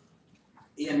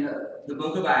in the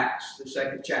book of Acts, the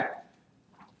 2nd chapter.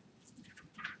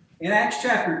 In Acts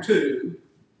chapter 2,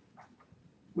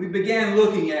 we began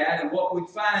looking at, and what we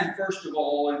find, first of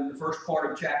all, in the first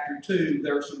part of chapter 2,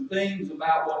 there are some things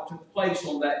about what took place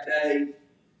on that day.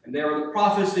 And there was the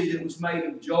prophecy that was made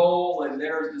of Joel, and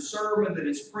there's the sermon that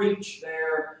is preached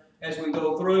there. As we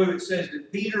go through, it says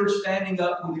that Peter standing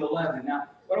up with the 11. Now,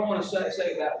 what I want to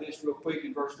say about this real quick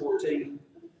in verse 14,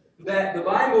 that the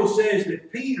Bible says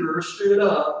that Peter stood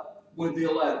up with the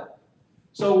 11.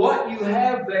 So what you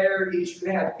have there is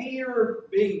you have Peter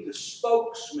being the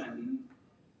spokesman,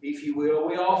 if you will.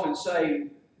 We often say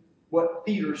what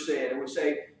Peter said, and we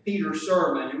say Peter's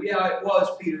sermon. And yeah, it was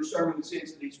Peter's sermon in the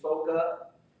sense that he spoke up.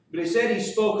 But he said he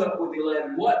spoke up with the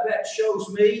 11. What that shows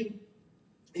me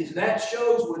is that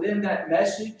shows within that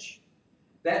message,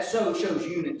 that shows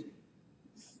unity.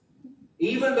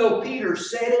 Even though Peter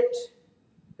said it,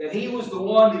 that he was the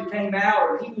one that came out,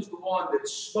 or he was the one that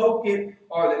spoke it,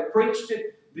 or that preached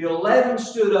it, the 11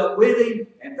 stood up with him,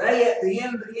 and they, at the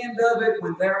end of it,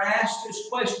 when they're asked this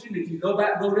question, if you go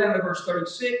down to verse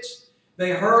 36,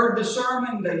 They heard the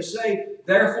sermon. They say,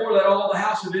 therefore let all the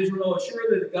house of Israel know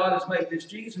assuredly that God has made this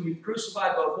Jesus, whom you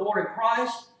crucified, both Lord and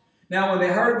Christ. Now when they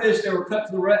heard this, they were cut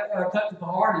to the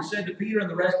heart and said to Peter and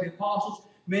the rest of the apostles,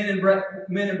 Men and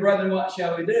brethren, what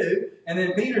shall we do? And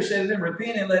then Peter said to them,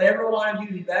 Repent and let every one of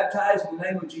you be baptized in the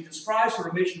name of Jesus Christ for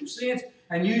remission of sins,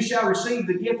 and you shall receive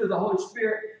the gift of the Holy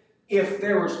Spirit. If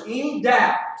there was any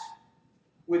doubt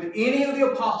with any of the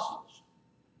apostles,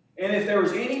 and if there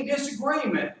was any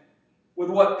disagreement with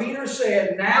what Peter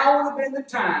said, now would have been the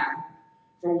time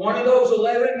for one of those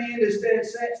 11 men to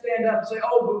stand up and say,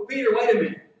 oh, but Peter, wait a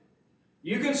minute.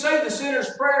 You can say the sinner's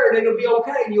prayer and it'll be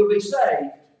okay and you'll be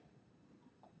saved.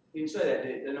 He didn't say that,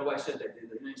 did he? Nobody said that, did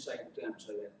they? He didn't say them to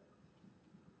say that.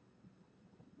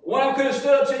 One of them could have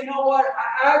stood up and said, you know what,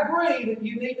 I agree that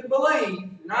you need to believe,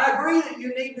 and I agree that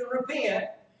you need to repent,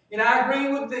 and I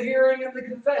agree with the hearing and the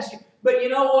confessing. But you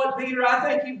know what, Peter, I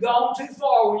think you've gone too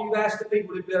far when you've asked the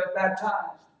people to be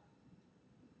baptized.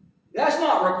 That's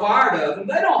not required of them.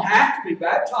 They don't have to be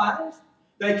baptized.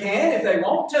 They can if they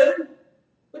want to,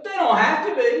 but they don't have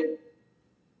to be.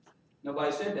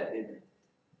 Nobody said that, did they?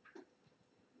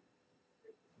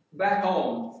 Back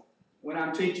home, when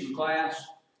I'm teaching class,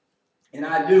 and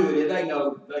I do it, they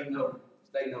know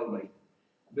me.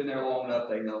 I've been there long enough,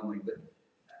 they know me. But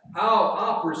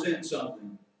I'll present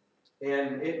something,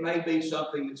 and it may be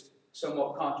something that's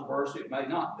somewhat controversial, it may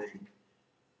not be.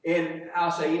 And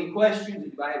I'll say, any questions?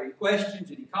 Anybody have any questions,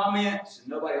 any comments? And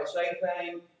nobody will say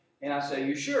anything. And I say,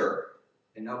 you sure?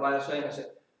 And nobody will say anything. I say,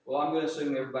 well, I'm going to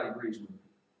assume everybody agrees with me.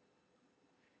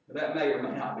 But that may or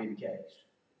may not be the case.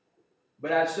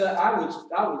 But I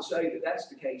would say that that's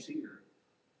the case here.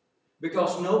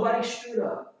 Because nobody stood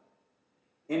up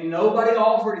and nobody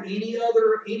offered any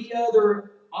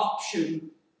other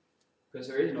option, because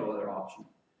there is no other option.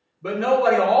 But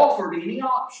nobody offered any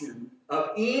option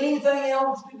of anything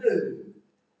else to do.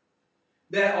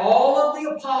 That all of the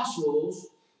apostles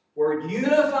were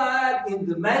unified in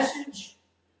the message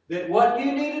that what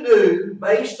you need to do,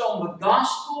 based on the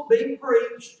gospel being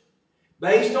preached,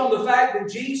 based on the fact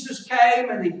that Jesus came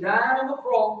and He died on the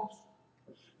cross,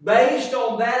 based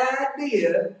on that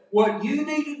idea, what you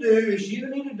need to do is you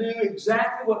need to do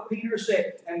exactly what Peter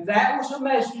said. And that was a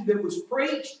message that was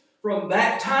preached from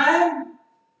that time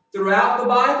throughout the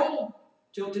Bible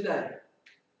till today.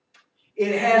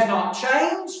 It has not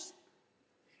changed.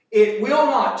 It will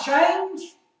not change.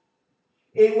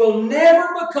 It will never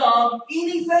become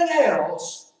anything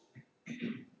else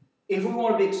if we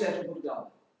want to be acceptable to God.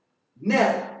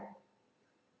 Never.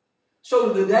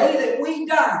 So the day that we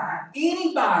die,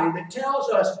 anybody that tells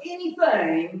us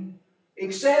anything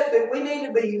except that we need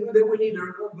to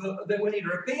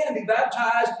repent and be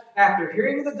baptized after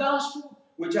hearing the gospel,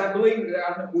 which I believe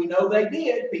we know they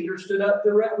did. Peter stood up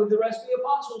with the rest of the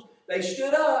apostles. They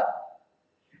stood up.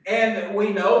 And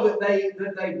we know that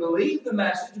they believed the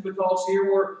message, because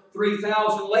here were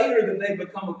 3,000 later that they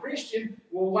become a Christian.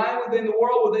 Well, why in the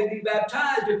world would they be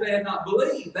baptized if they had not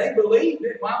believed? They believed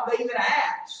it. Why would they even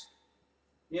ask?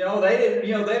 They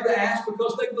didn't. They would ask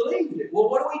because they believed it. Well,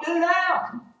 what do we do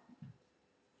now?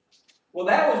 Well,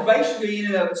 that was basically in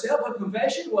and of itself a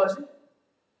confession, wasn't it?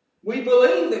 We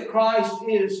believe that Christ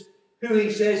is who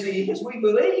He says He is. We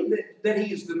believe that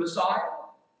He is the Messiah.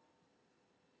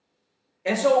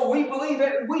 And so we believe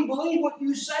it. We believe what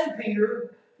you say,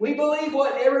 Peter. We believe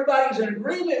what everybody's in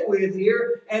agreement with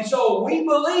here. And so we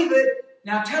believe it.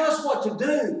 Now tell us what to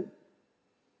do.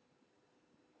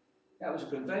 That was a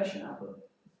confession, I believe.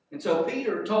 And so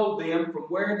Peter told them from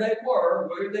where they were,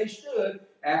 where they stood,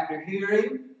 after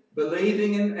hearing,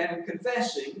 believing, and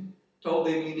confessing, told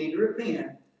them you need to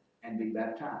repent and be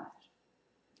baptized.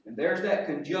 And there's that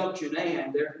conjunction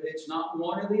and. It's not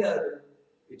one or the other.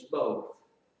 It's both.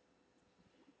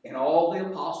 And all the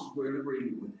apostles were in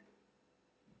agreement with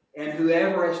it. And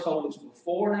whoever has told us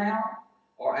before now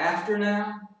or after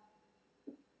now,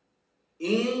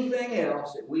 anything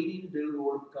else that we need to do in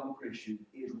order to become a Christian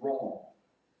is wrong.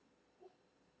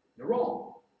 They're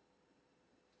wrong.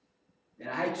 And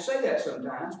I hate to say that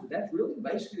sometimes, but that's really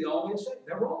basically the only way to say it.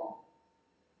 They're wrong.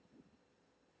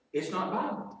 It's not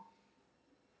Bible.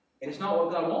 And it's not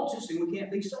what God wants us, and we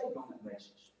can't be saved on that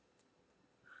basis.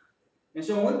 And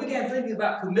so when we began thinking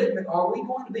about commitment, are we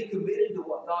going to be committed to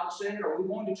what God said, or are we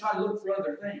going to try to look for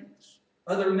other things,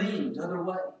 other means, other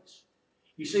ways?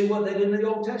 You see what they did in the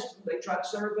Old Testament? They tried to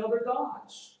serve other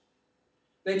gods.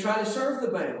 They tried to serve the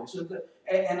Baals.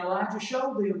 And Elijah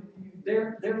showed them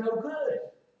they're no good.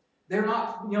 They're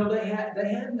not, they had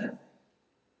nothing.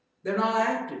 They're not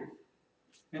active.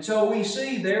 And so we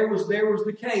see there was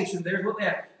the case, and there's what they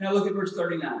had. Now look at verse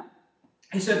 39.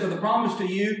 He said, for the promise to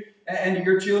you and to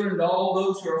your children, and to all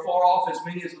those who are far off, as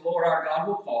many as the Lord our God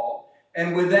will call.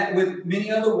 And with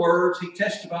many other words, he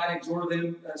testified and exhorted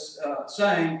them,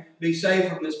 saying, be saved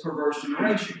from this perverse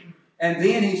generation. And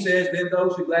then he says, then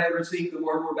those who gladly received the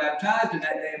word were baptized, and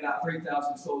that day about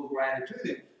 3,000 souls were added to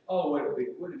them. Oh, wouldn't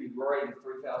it be great if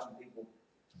 3,000 people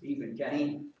even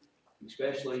came,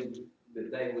 especially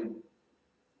that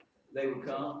they would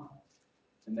come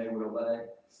and they would obey.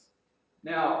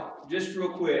 Now, just real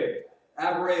quick,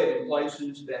 I've read in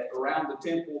places that around the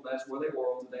temple, that's where they were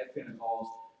on the day of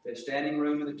Pentecost, that standing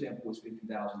room in the temple was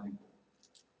 50,000 people.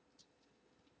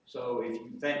 So if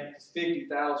you think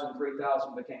 50,000,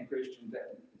 3,000 became Christians,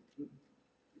 that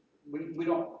we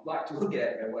don't like to look at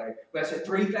it that way. But I said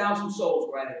 3,000 souls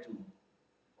were added to them.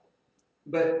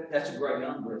 But that's a great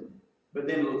number. But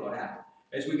then look what happened.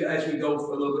 As we go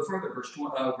a little bit further,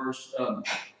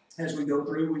 as we go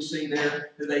through, we see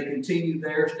there that they continued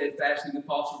there, steadfasting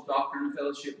apostles, doctrine, and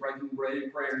fellowship, breaking bread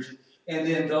and prayers. And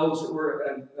then those that were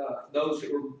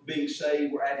being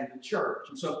saved were added to the church.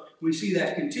 And so we see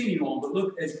that continue on. But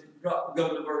look, as we go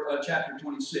to chapter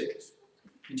 26.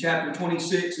 In chapter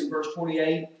 26 and verse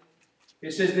 28,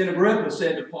 it says, then Agrippa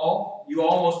said to Paul, you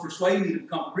almost persuaded me to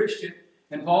become a Christian.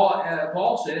 And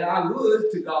Paul said, I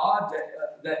would to God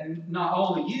that not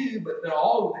only you, but that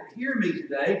all that hear me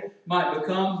today might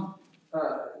become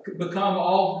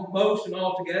almost and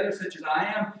altogether such as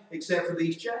I am, except for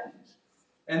these chains.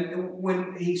 And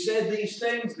when he said these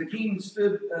things, the king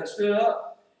stood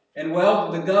up, and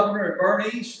well, the governor and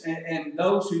Bernice and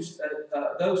those who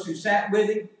sat with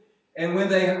him, and when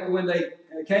they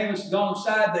came and gone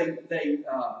aside,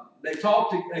 they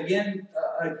talked again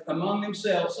among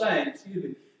themselves, saying, excuse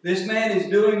me, this man is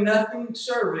doing nothing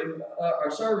serving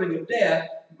of death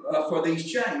for these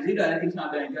chains. He's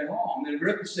not doing anything wrong. And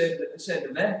Agrippa said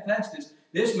to Festus,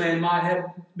 this man might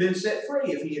have been set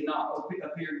free if he had not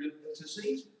appeared to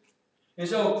Caesar. And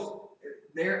so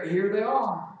here they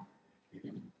are.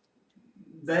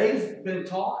 They've been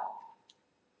taught.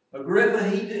 Agrippa,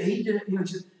 he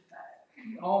just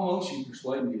almost you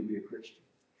persuaded me to be a Christian.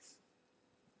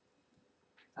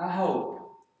 I hope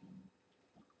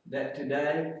that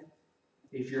today,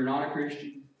 if you're not a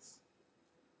Christian,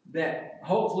 that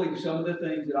hopefully some of the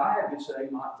things that I have to say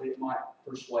might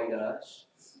persuade us,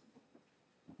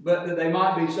 but that they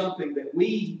might be something that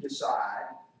we decide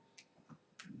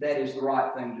that is the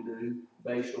right thing to do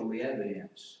based on the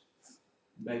evidence,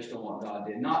 based on what God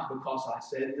did. Not because I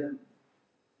said them,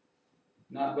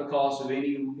 not because of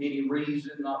any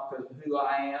reason, not because of who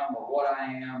I am or what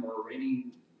I am or any,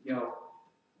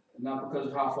 not because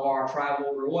of how far I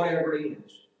traveled or whatever it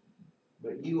is.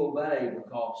 But you obey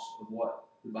because of what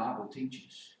the Bible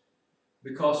teaches,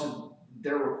 because of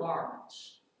their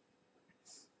requirements.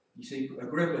 You see,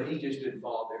 Agrippa, he just didn't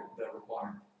follow their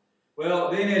requirement. Well,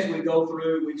 then as we go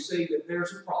through, we see that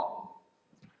there's a problem.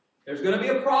 There's going to be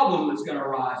a problem that's going to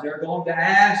arise. They're going to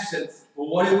ask, well,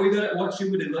 what should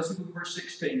we do? Let's look at verse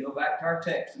 16. Go back to our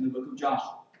text in the book of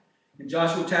Joshua. In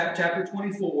Joshua chapter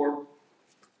 24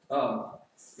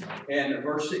 and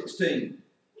verse 16.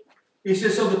 He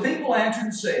says, so the people answered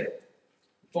and said,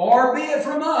 far be it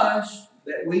from us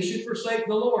that we should forsake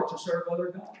the Lord to serve other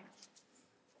gods.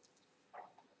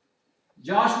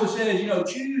 Joshua says,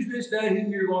 choose this day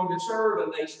whom you're going to serve,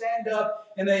 and they stand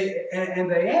up and they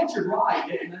answered right,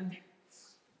 didn't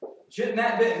they? Shouldn't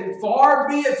that be far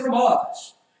be it from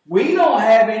us? We don't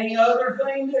have any other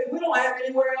thing. We don't have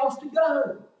anywhere else to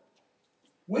go.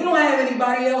 We don't have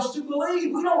anybody else to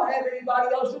believe. We don't have anybody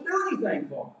else to do anything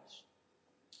for us.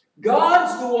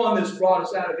 God's the one that's brought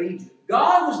us out of Egypt.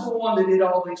 God was the one that did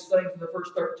all these things in the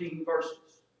first 13 verses.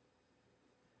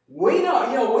 We don't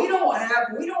have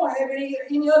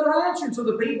any other answer. So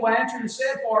the people answered and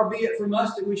said, far be it from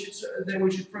us that we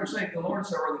should forsake the Lord and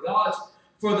serve other gods.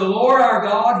 For the Lord our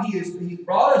God, He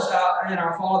brought us out and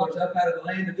our fathers up out of the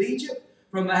land of Egypt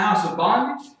from the house of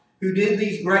bondage, who did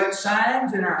these great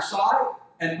signs in our sight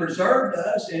and preserved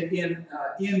us in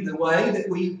the way that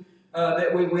we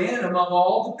went among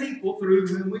all the people through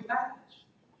whom we passed.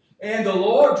 And the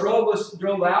Lord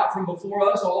drove out from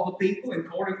before us all the people,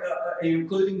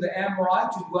 including the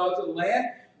Amorites who dwelt in the land.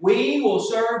 We will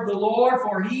serve the Lord,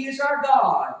 for He is our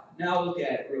God. Now look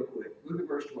at it real quick. Look at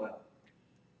verse 12.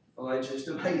 Well, it's just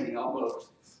amazing almost.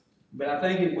 But I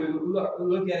think if we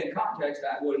look at it in context,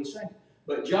 that's what he's saying.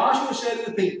 But Joshua said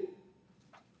to the people,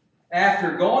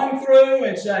 after going through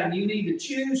and saying you need to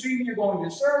choose who you're going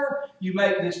to serve, you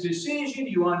make this decision,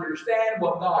 you understand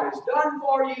what God has done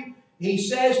for you, he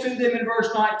says to them in verse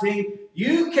 19,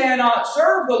 you cannot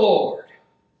serve the Lord.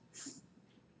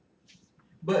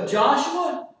 But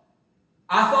Joshua,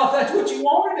 I thought that's what you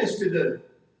wanted us to do.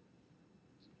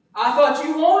 I thought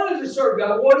you wanted to serve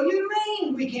God. What do you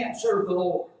mean we can't serve the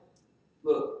Lord?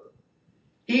 Look,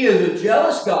 He is a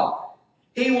jealous God.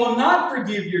 He will not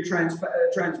forgive your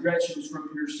transgressions from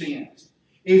your sins.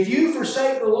 If you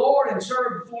forsake the Lord and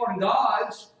serve the foreign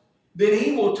gods, then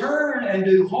He will turn and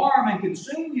do harm and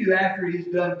consume you after He's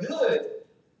done good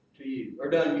to you, or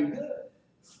done you good.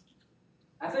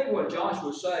 I think what Joshua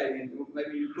was saying, and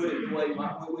maybe you put it the way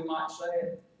we might say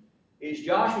it, is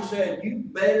Joshua said, you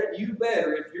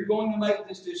better, if you're going to make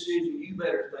this decision, you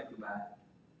better think about it.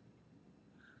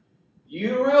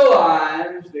 You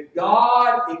realize that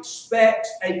God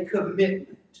expects a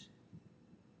commitment.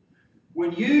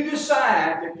 When you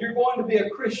decide that you're going to be a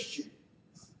Christian,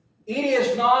 it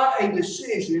is not a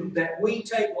decision that we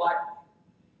take lightly.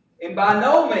 And by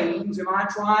no means am I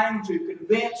trying to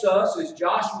convince us, as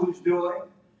Joshua was doing,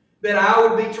 that I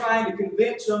would be trying to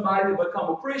convince somebody to become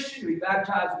a Christian, be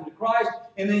baptized into Christ,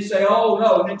 and then say, oh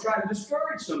no, and then try to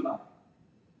discourage somebody.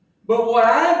 But what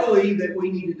I believe that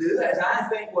we need to do, as I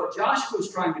think what Joshua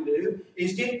was trying to do,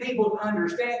 is get people to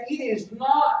understand it is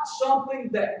not something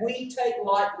that we take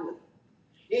lightly.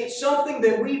 It's something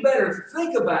that we better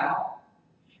think about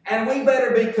and we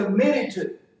better be committed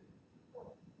to.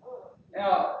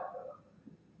 Now,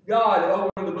 God, over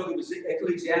in the book of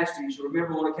Ecclesiastes,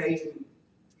 remember on occasion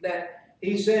that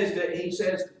He says that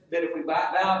if we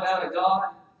vow to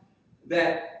God,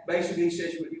 that basically He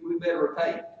says we better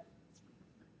repay it.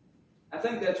 I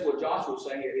think that's what Joshua was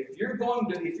saying here. If you're going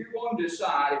to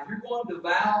decide, if you're going to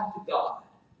vow to God,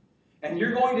 and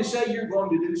you're going to say you're going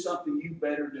to do something, you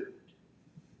better do it.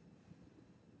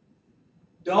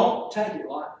 Don't take it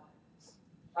lightly.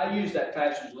 I use that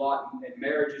passage a lot in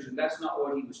marriages, and that's not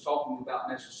what he was talking about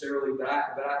necessarily, but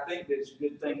I think that it's a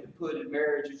good thing to put in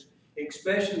marriages,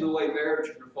 especially the way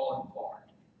marriages are falling apart.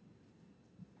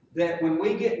 That when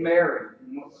we get married,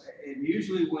 and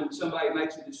usually when somebody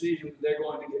makes a decision that they're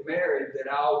going to get married,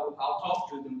 that I'll talk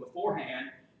to them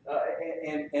beforehand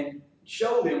and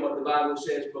show them what the Bible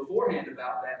says beforehand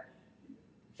about that.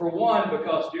 For one,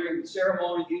 because during the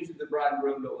ceremony, usually the bride and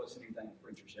groom don't listen to anything the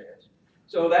preacher says.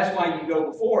 So that's why you go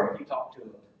before and you talk to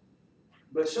them.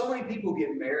 But so many people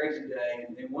get married today,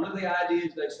 and one of the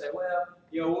ideas they say, well,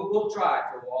 we'll try it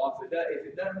for a while. If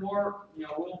it doesn't work,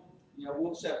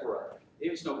 we'll separate.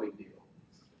 It's no big deal.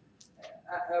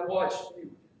 I watch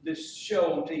this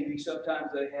show on TV.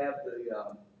 Sometimes they have the,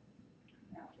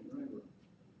 I can't remember,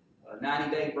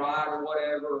 90-Day Bride or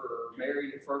whatever, or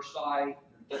Married at First Sight,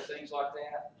 or things like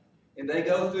that. And they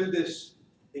go through this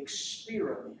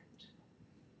experiment.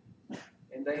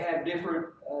 And they have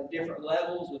different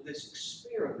levels of this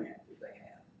experiment that they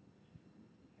have.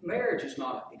 Marriage is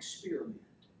not an experiment.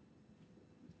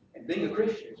 And being a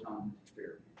Christian is not an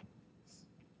experiment.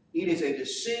 It is a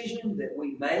decision that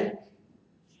we make,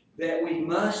 that we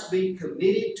must be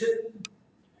committed to,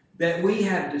 that we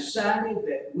have decided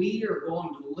that we are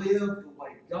going to live the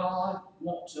way God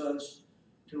wants us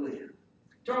to live.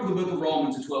 Turn to the book of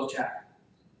Romans, the 12th chapter.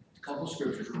 A couple of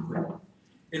scriptures real quick.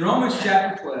 In Romans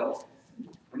chapter 12,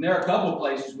 and there are a couple of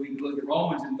places we can look at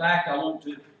Romans. In fact, I want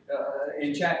to,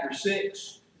 in chapter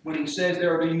 6, when he says,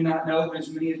 "There do you not know that as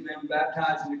many as have been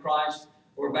baptized into Christ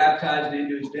or baptized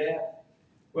into His death?"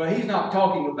 Well, he's not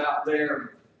talking about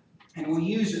there, and we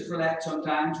use it for that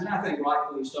sometimes, and I think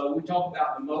rightfully so. We talk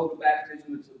about the mode of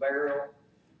baptism as the burial.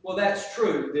 Well, that's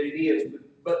true that it is,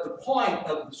 but the point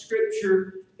of the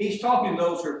Scripture, he's talking to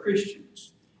those who are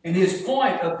Christians. And his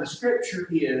point of the Scripture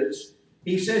is,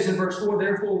 he says in verse 4,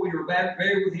 "Therefore we were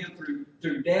buried with Him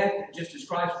through death, just as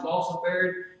Christ was also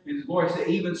buried in His glory, said,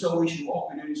 even so we should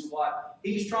walk in newness of life."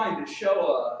 He's trying to show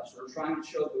us, or trying to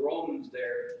show the Romans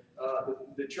there,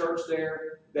 the church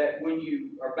there, that when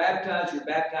you are baptized, you're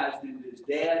baptized into His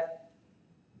death,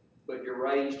 but you're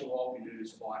raised to walk in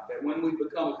newness of life. That when we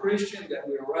become a Christian, that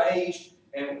we're raised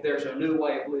and there's a new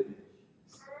way of living.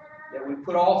 That we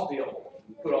put off the old,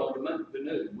 we put on the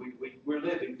new. We're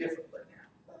living differently now.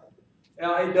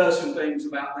 Now, it does some things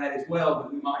about that as well,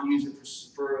 but we might use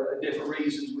it for different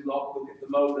reasons. We look at the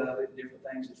mode of it, different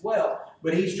things as well.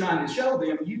 But he's trying to show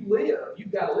them, you've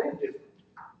got to live different.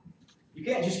 You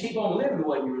can't just keep on living the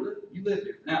way you were living. You live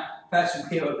different. Now, Pastor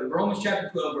Caleb, in Romans chapter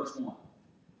 12, verse 1.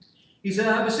 He said,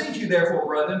 "I beseech you, therefore,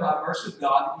 brethren, by the mercy of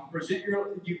God,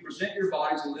 that you present your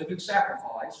bodies a living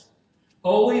sacrifice,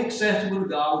 wholly acceptable to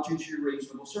God, which is your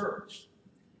reasonable service.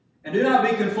 And do not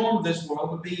be conformed to this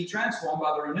world, but be transformed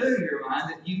by the renewing of your mind,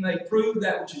 that you may prove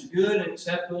that which is good and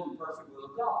acceptable and perfect will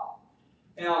of God."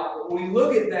 Now, we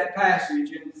look at that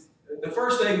passage, and the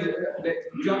first thing that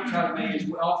jumps out at me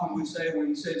is often we say when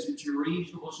he says it's your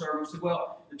reasonable service,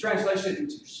 well, the translation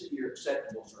is your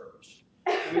acceptable service.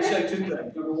 And we say two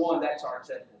things. Number one, that's our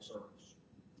acceptable service.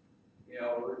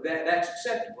 That's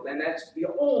acceptable, and that's the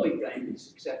only thing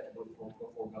that's acceptable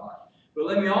before God. But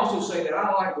let me also say that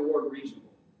I like the word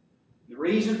reasonable. The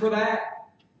reason for that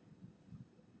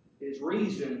is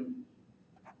reason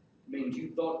means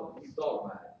you thought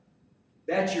about it.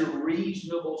 That's your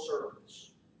reasonable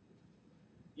service.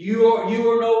 You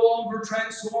are no longer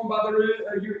transformed by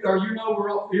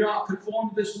you're not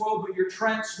conformed to this world, but you're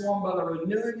transformed by the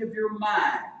renewing of your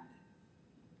mind.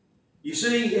 You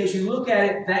see, as you look at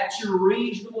it, that's your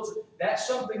reasonable. That's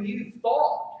something you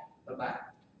thought about.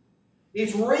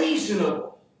 It's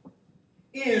reasonable.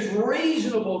 It is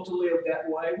reasonable to live that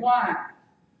way. Why?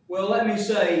 Well, let me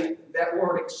say that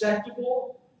word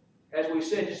acceptable, as we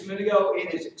said just a minute ago,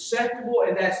 it is acceptable,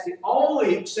 and that's the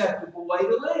only acceptable way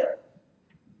to live.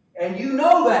 And you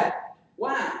know that.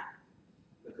 Why?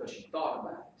 Because you thought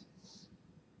about it.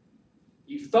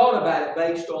 You thought about it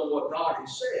based on what God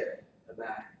has said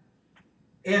about it.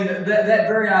 And that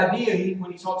very idea,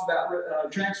 when he talks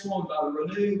about transformed by the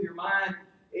renewing of your mind,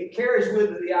 it carries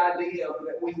with it the idea of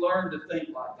that we learn to think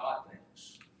like God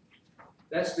thinks.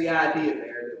 That's the idea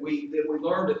there, that we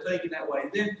learn to think in that way.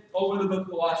 And then over in the book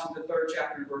of Colossians, the 3rd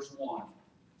chapter, verse 1.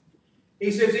 He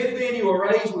says, if then you are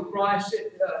raised with Christ,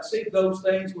 seek those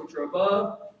things which are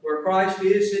above, where Christ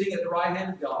is, sitting at the right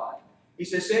hand of God. He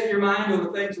says, set your mind on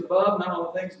the things above, not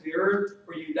on the things of the earth,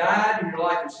 for you died, and your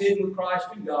life is hidden with Christ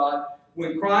in God.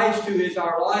 When Christ, who is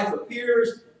our life,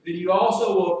 appears, then you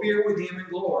also will appear with him in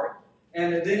glory.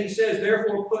 And then he says,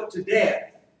 therefore put to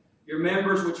death your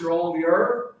members which are on the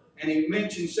earth. And he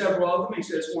mentions several of them. He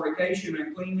says fornication,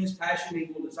 uncleanness, passion,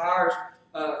 evil desires,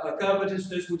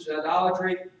 covetousness, which is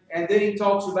idolatry. And then he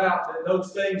talks about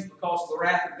those things because of the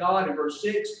wrath of God in verse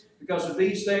 6. Because of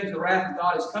these things, the wrath of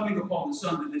God is coming upon the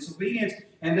sons of disobedience.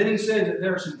 And then he says that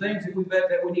there are some things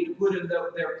that we need to put in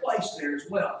their place there as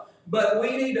well. But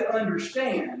we need to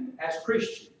understand as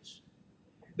Christians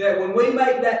that when we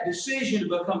make that decision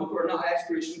to become not as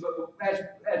Christians, but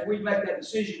as we make that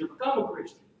decision to become a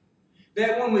Christian,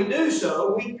 that when we do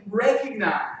so, we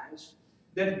recognize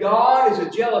that God is a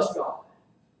jealous God.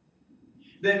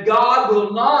 That God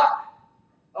will not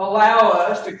allow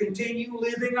us to continue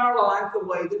living our life the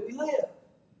way that we live.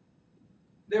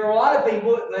 There are a lot of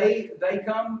people, they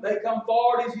come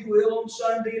forward, if you will, on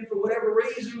Sunday, and for whatever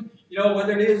reason,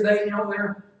 whether it is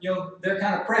they're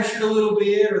kind of pressured a little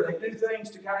bit, or they do things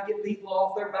to kind of get people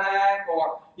off their back,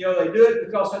 or they do it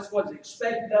because that's what's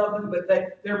expected of them. But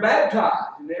they're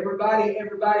baptized, and everybody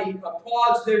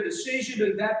applauds their decision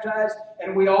to be baptized,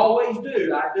 and we always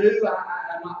do. I do.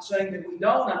 I'm not saying that we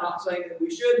don't. I'm not saying that we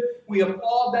should. We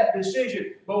applaud that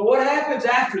decision. But what happens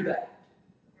after that?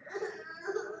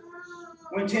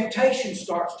 When temptation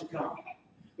starts to come,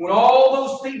 when all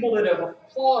those people that have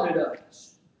applauded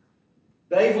us,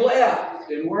 they've left,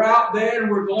 and we're out there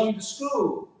and we're going to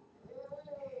school,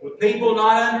 with people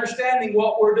not understanding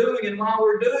what we're doing and why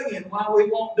we're doing it, and why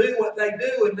we won't do what they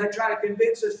do, and they try to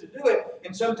convince us to do it,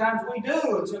 and sometimes we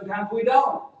do, and sometimes we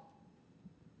don't.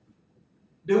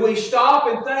 Do we stop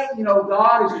and think,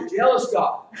 God is a jealous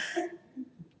God?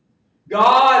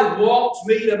 God wants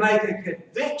me to make a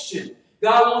conviction.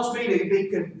 God wants me to be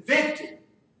convicted.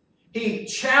 He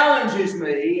challenges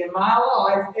me in my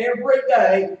life every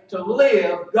day to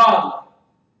live godly.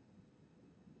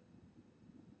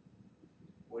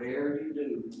 Whatever you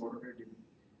do, word or deed,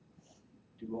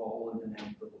 do all in the name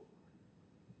of the Lord.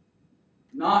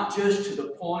 Not just to the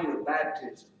point of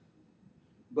baptism,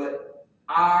 but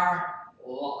our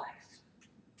life.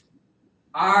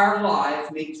 Our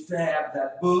life needs to have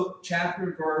that book, chapter,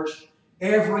 and verse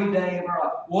every day of our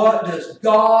life. What does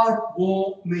God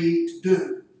want me to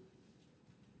do?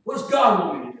 What does God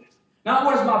want me to do? Not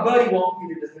what does my buddy want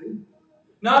me to do.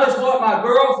 Not as what my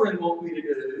girlfriend wants me to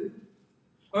do.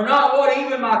 Or not what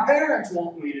even my parents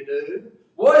want me to do.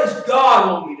 What does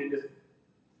God want me to do?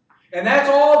 And that's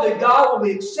all that God will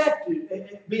be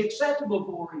acceptable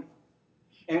for him.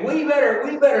 And we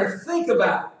better think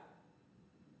about it.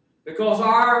 Because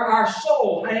our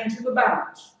soul hangs in the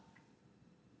balance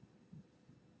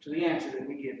to the answer that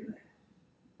we give to that.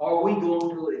 Are we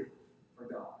going to live for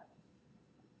God?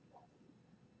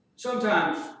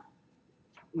 Sometimes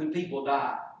when people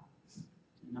die,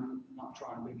 and I'm not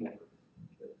trying to be morbid,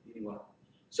 but anyway,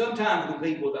 sometimes when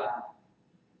people die,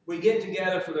 we get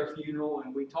together for their funeral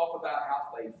and we talk about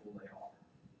how faithful they are.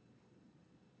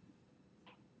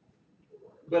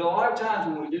 But a lot of times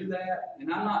when we do that,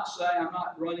 and I'm not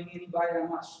running anybody,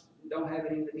 don't have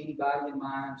anybody in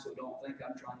mind, so don't think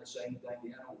I'm trying to say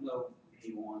anything. I don't know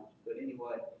anyone. But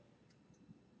anyway,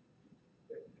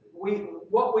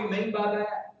 what we mean by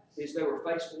that is they were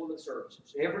faithful to the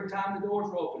services. Every time the doors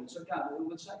were open, sometimes we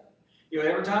would say, You know,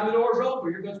 every time the door's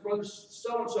open, here comes Brother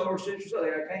so-and-so or Sister so.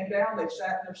 They came down, they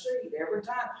sat in their seat every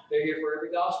time. They're here for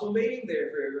every gospel meeting. They're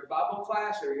here for every Bible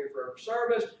class. They're here for every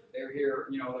service. They're here,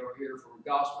 you know, they were here for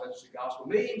gospel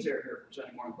meetings. They're here for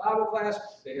Sunday morning Bible class.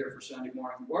 They're here for Sunday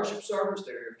morning worship service.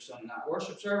 They're here for Sunday night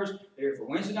worship service. They're here for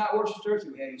Wednesday night worship service.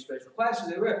 We had any special classes.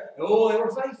 They were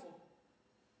faithful.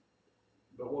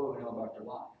 But what do we know about their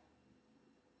life?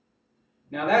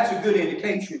 Now that's a good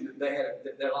indication that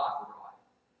that their life was right.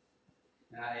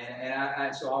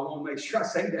 So I want to make sure I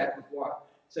say that before I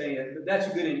say it. But that's a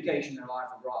good indication their life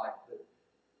was right. But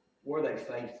were they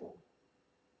faithful?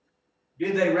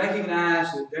 Did they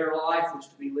recognize that their life was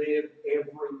to be lived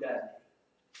every day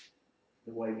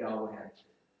the way God would have it?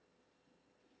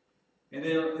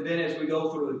 And then as we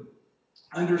go through,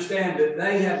 understand that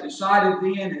they have decided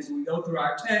then, as we go through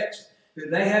our text, that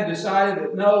they have decided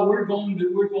that no, we're going to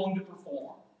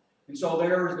perform. And so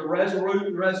there's the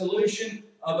resolution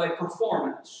of a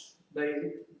performance.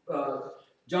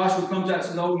 Joshua comes out and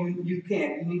says, "Oh, you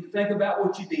can't. You need to think about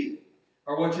what you did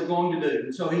or what you're going to do."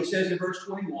 And so he says in verse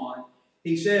 21,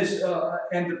 he says,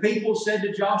 "And the people said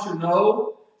to Joshua,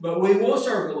 'No, but we will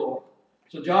serve the Lord.'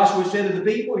 So Joshua said to the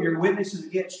people, 'You're witnesses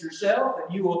against yourself,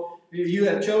 and you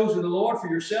have chosen the Lord for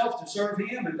yourself to serve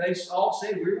Him.' And they all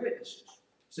said, 'We're witnesses.'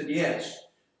 Said, 'Yes,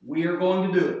 we are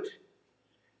going to do it.'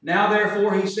 Now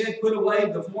therefore," he said, "put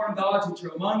away the foreign gods which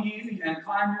are among you, and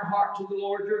incline your heart to the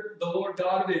Lord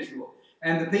God of Israel."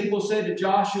 And the people said to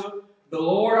Joshua, "The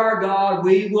Lord our God,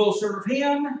 we will serve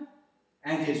Him,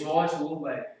 and His voice will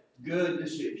obey." Good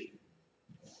decision.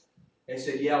 They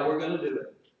said, "Yeah, we're going to do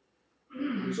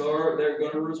it." So they're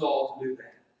going to resolve to do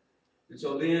that. And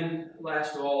so then,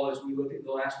 last of all, as we look at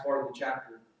the last part of the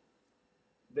chapter,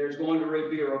 there's going to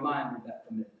be a reminder of that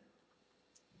commitment.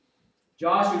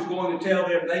 Joshua's going to tell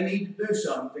them they need to do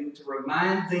something to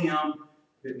remind them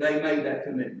that they made that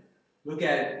commitment. Look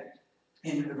at it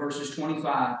in verses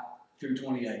 25 through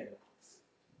 28.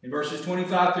 In verses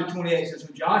 25 through 28 it says,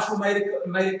 "When Joshua made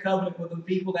a covenant with the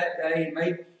people that day and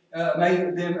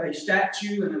made them a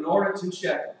statute and an ordinance in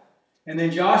Shechem. And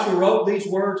then Joshua wrote these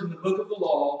words in the book of the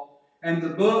law, and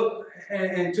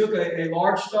took a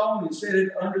large stone and set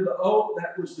it under the oak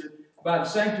that was by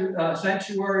the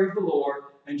sanctuary of the Lord.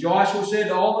 And Joshua said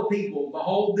to all the people,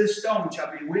 'Behold, this stone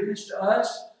shall be a witness to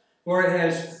us, for it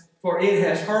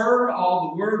has heard all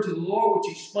the words of the Lord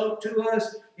which He spoke to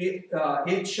us.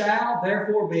 It shall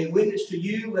therefore be a witness to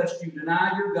you, lest you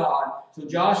deny your God.' So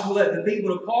Joshua let the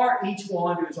people depart, each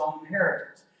one to his own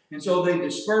inheritance." And so they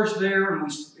dispersed there,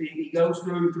 and he goes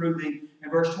through in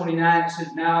verse 29, it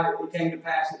says, "Now it came to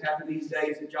pass that after these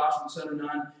days that Joshua, son of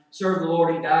Nun, served the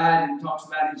Lord, he died," and talks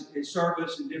about his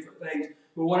service and different things.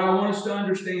 But what I want us to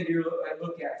understand here,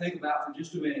 think about for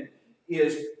just a minute,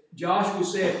 is Joshua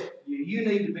said, you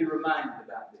need to be reminded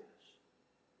about this.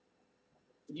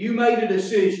 You made a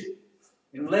decision.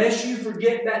 Unless you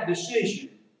forget that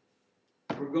decision,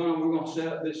 we're going to set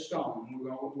up this stone.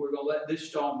 We're going to let this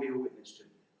stone be a witness to you.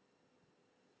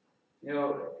 You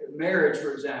know, marriage,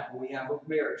 for example, we have a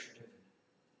marriage certificate.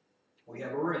 We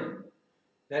have a ring.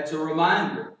 That's a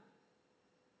reminder.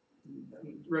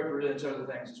 It represents other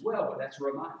things as well, but that's a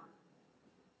reminder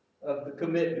of the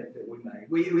commitment that we made.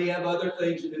 We have other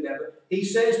things to do that. But he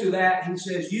says to that, he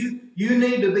says, you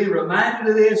need to be reminded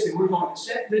of this, and we're going to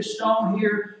set this stone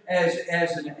here as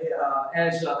an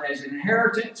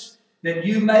inheritance, that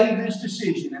you made this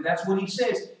decision. And that's what he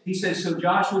says. He says, so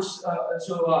Joshua,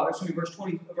 verse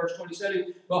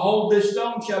 27, "Behold, this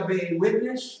stone shall be a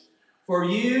witness for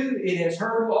you. It has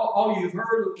heard all you've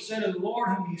heard said of the Lord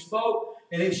whom you spoke,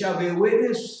 and it shall be a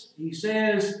witness," he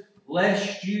says,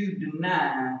 "lest you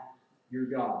deny your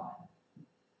God."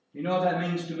 You know what that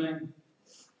means to me?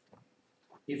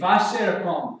 If I set a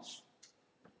promise,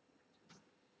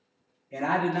 and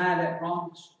I deny that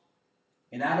promise,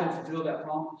 and I don't fulfill that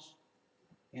promise,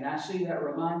 and I see that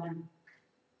reminder,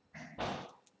 I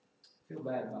feel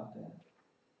bad about that.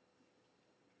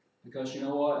 Because you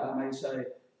know what? I may say,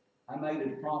 I made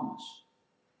a promise,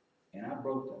 and I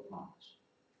broke that promise.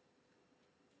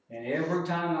 And every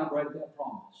time I break that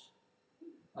promise,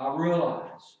 I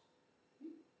realize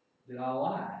that I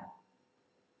lied.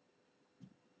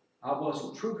 I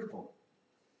wasn't truthful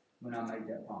when I made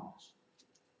that promise.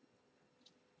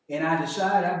 And I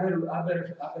decide I better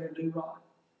do right.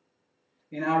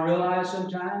 And I realize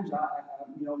sometimes, to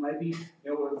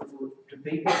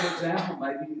people, for example,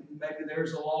 maybe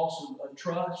there's a loss of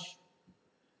trust.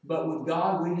 But with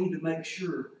God, we need to make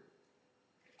sure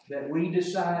that we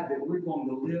decide that we're going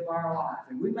to live our life.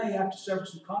 And we may have to suffer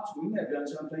some consequences. We may have done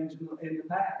some things in the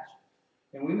past.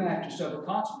 And we may have to suffer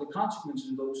the consequences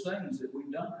of those things that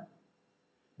we've done.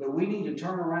 But we need to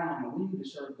turn around and we need to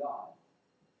serve God.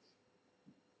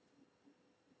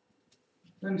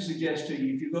 Let me suggest to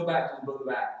you, if you go back to the book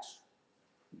of Acts,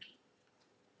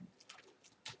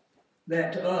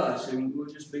 that to us, and we'll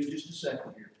just be just a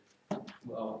second here.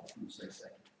 Well, I'm going to say a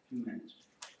second, a few minutes.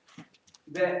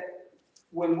 That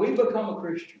when we become a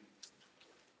Christian,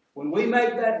 when we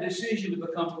make that decision to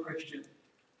become a Christian,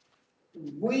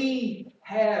 we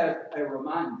have a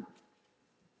reminder.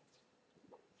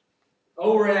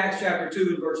 Over in Acts chapter 2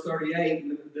 and verse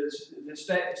 38,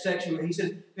 the section where he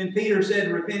said, then Peter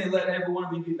said, repent and let every one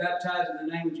of you be baptized in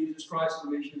the name of Jesus Christ for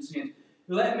the remission of sins.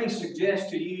 Let me suggest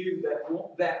to you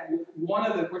that one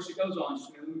of the, of course it goes on,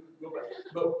 just a minute, go back,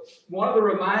 but one of the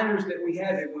reminders that we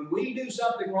have is when we do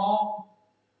something wrong,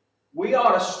 we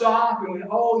ought to stop and we,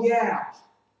 oh yeah.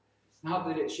 Not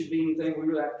that it should be anything we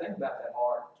really have to think about that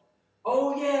hard.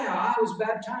 Oh yeah, I was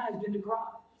baptized into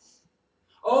Christ.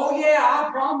 Oh yeah, I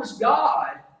promised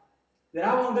God that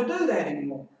I wanted to do that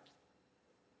anymore.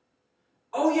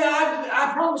 Oh yeah,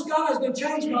 I promised God I was going to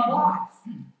change my life.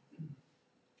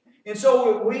 And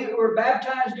so we're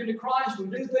baptized into Christ. We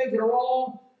do things that are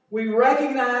wrong. We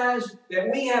recognize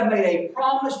that we have made a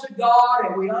promise to God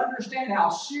and we understand how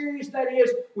serious that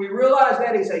is. We realize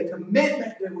that is a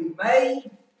commitment that we've made.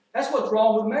 That's what's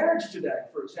wrong with marriage today,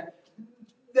 for example.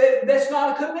 That's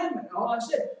not a commitment. All I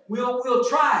said, we'll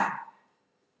try it.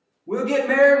 We'll get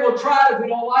married, we'll try it. If we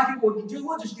don't like it,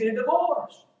 we'll just get a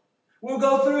divorce. We'll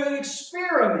go through an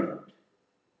experiment.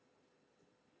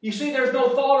 You see, there's no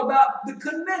thought about the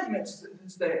commitments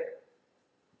that's there.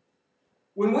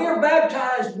 When we are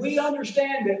baptized, we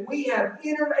understand that we have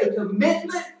entered a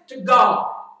commitment to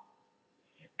God.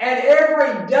 And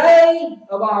every day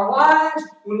of our lives,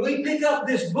 when we pick up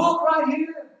this book right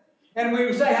here, and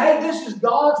we say, hey, this is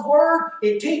God's Word,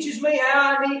 it teaches me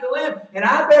how I need to live, and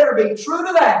I better be true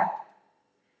to that.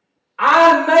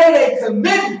 I made a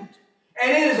commitment,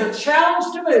 and it is a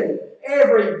challenge to me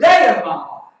every day of my life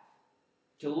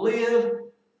to live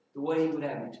the way He would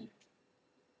have me to.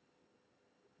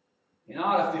 And I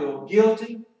ought to feel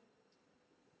guilty.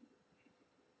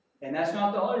 And that's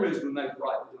not the only reason we make it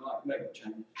right, to make a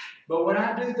change. But when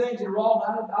I do things that are wrong,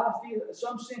 I feel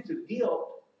some sense of guilt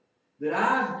that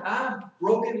I've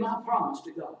broken my promise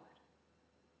to God.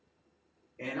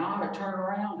 And I ought to turn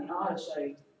around and I ought to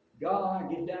say, God,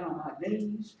 I get down on my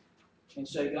knees and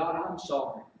say, God, I'm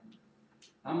sorry.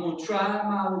 I'm going to try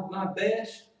my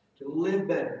best to live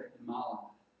better in my life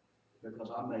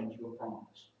because I made you a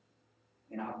promise.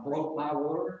 And I broke my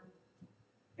word,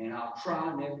 and I'll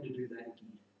try never to do that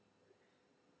again.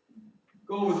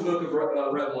 Go with the book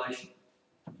of Revelation.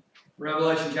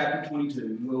 Revelation chapter 22.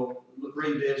 And we'll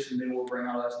read this, and then we'll bring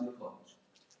our lesson to a close.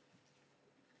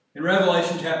 In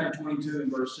Revelation chapter 22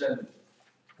 and verse 7,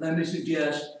 let me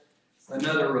suggest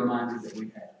another reminder that we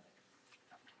have.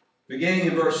 Beginning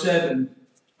in verse 7,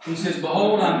 he says,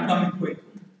 behold, I'm coming quickly.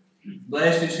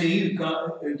 Blessed is he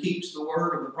who keeps the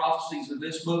word of the prophecies of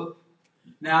this book.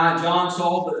 Now John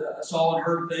saw and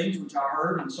heard things which I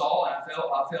heard and saw, and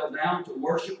I fell down to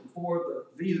worship before the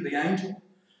feet of the angel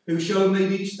who showed me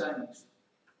these things.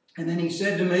 And then he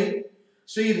said to me,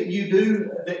 see that you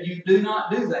do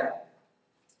not do that,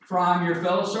 for I am your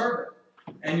fellow servant,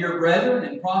 and your brethren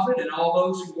and prophet, and all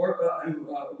those who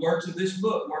words of this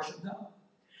book worship God.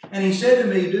 And he said to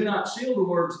me, do not seal the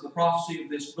words of the prophecy of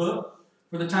this book,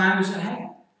 for the time is at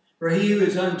hand. For he who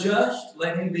is unjust,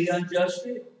 let him be unjust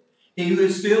still. He who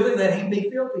is filthy, let him be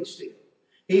filthy still.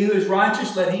 He who is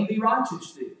righteous, let him be righteous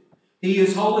still. He who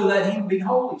is holy, let him be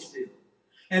holy still.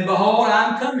 And behold, I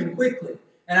am coming quickly,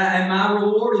 and my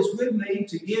reward is with me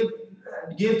to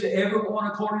give to everyone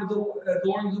according to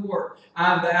the word.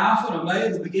 I am the Alpha and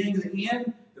Omega, the beginning and the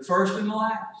end, the first and the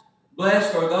last.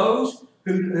 Blessed are those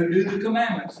who do the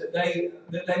commandments, that they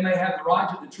may have the right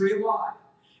to the tree of life,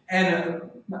 and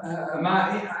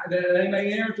that they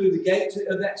may enter through the gates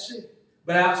of that city.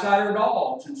 But outside are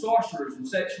dogs and sorcerers and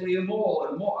sexually immoral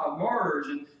and murderers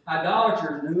and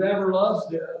idolaters and whoever loves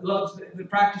the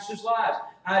practices lies.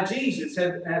 I, Jesus,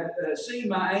 have seen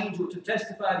my angel to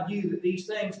testify to you that these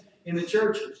things in the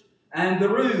churches, and the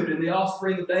root and the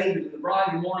offspring of David and the bride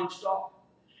and morning star.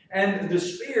 And the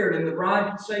Spirit and the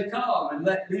bride say, come, and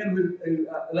let them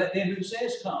who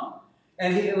says come.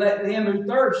 And let them who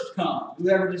thirst come.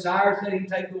 Whoever desires, let him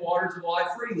take the waters of life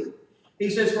freely. He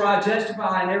says, for I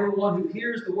testify, and everyone who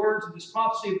hears the words of this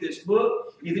prophecy of this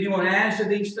book, if anyone adds to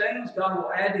these things, God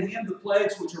will add to him the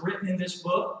plagues which are written in this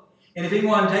book. And if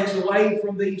anyone takes away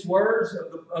from these words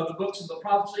of the books of the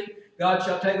prophecy, God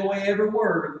shall take away every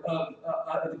word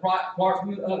apart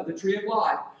from the tree of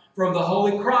life, from the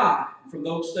holy cry, from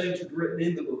those things which are written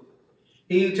in the book.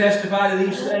 He who testified to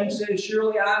these things says,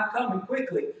 surely I am coming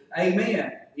quickly.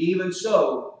 Amen. Even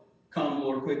so, come,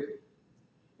 Lord, quickly.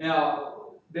 Now,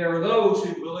 there are those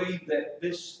who believe that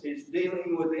this is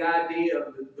dealing with the idea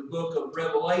of the book of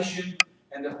Revelation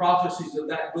and the prophecies of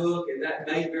that book, and that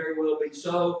may very well be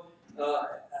so.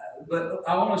 But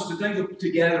I want us to think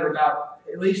together about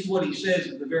at least what he says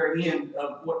at the very end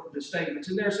of what the statements,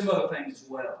 and there are some other things as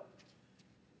well.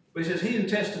 But he says, he who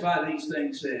testified to these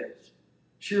things says,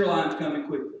 surely I am coming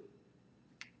quickly.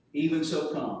 Even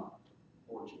so come,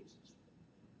 Lord Jesus.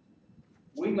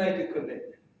 We make a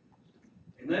commitment.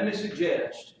 And let me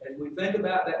suggest, as we think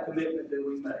about that commitment that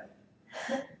we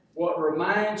make, what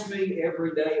reminds me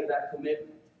every day of that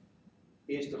commitment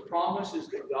is the promises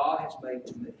that God has made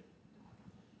to me.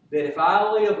 That if I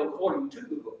live according to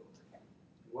the book,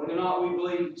 whether or not we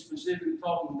believe specifically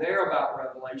talking there about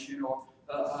Revelation or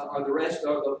the rest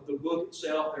of the book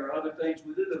itself, there are other things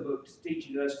within the book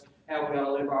teaching us how we ought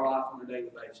to live our life on a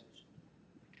daily basis.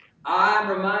 I'm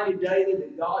reminded daily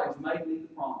that God has made me the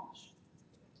promise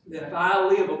that if I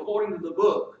live according to the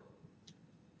book,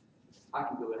 I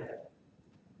can go to heaven.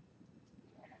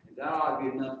 And that ought to be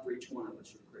enough for each one of us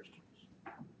who are Christians.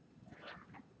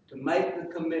 To make the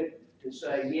commitment to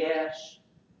say, yes,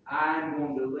 I'm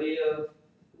going to live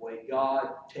the way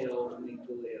God tells me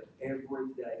to live every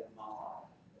day of my life.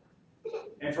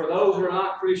 And for those who are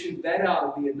not Christians, that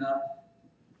ought to be enough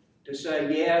to say,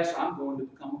 yes, I'm going to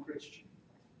become a Christian.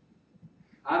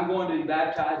 I'm going to be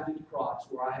baptized into Christ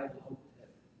where I have the hope of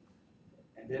heaven.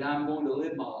 And then I'm going to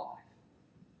live my life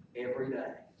every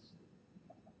day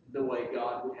the way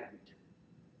God would have me to.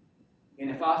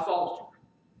 And if I falter,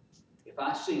 if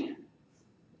I sin,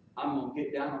 I'm going to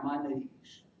get down on my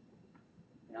knees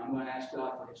and I'm going to ask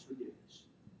God for His forgiveness.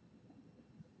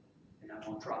 And I'm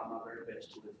going to try my very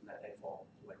best to live from that day forward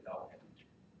the way God would have me to.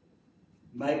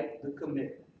 Make the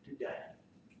commitment today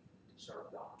to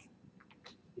serve God.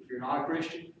 If you're not a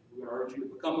Christian, we urge you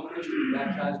to become a Christian, be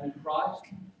baptized into Christ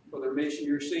for the remission of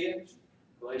your sins.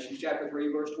 Galatians chapter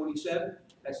 3, verse 27.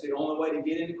 That's the only way to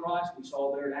get into Christ. We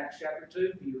saw there in Acts chapter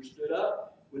 2. Peter stood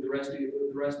up with the rest of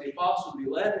the apostles, the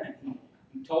 11, and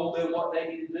he told them what they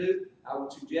needed to do. I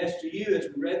would suggest to you, as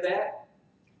we read that,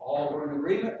 all were in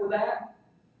agreement with that,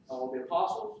 all the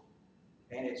apostles,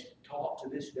 and it's taught to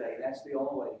this day. That's the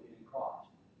only way to get in Christ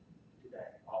today.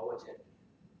 Always has been.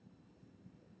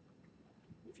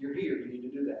 If you're here, you need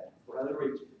to do that. For other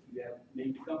reasons, if you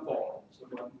need to come forward,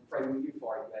 someone can pray with you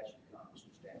for you, you actually come. So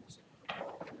stand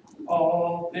and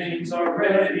All things are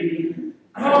ready.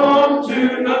 Come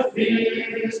to the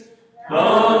feast.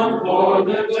 Come, for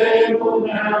the table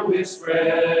now is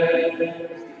spread.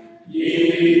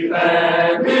 Ye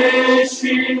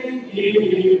famishing,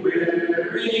 ye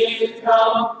weary,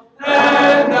 come,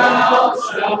 and thou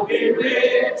shalt be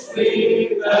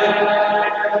richly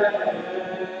fed.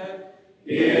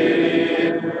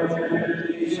 In the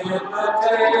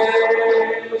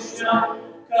invitation,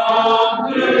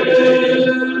 come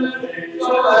live,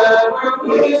 soever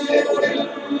will.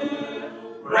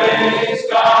 Praise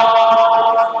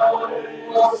God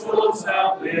for full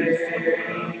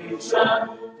salvation,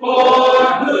 for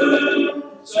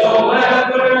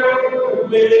whosoever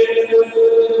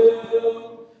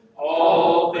will.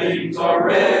 All things are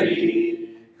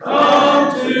ready,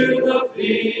 come to the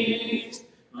feast.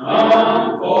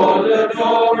 Come, for the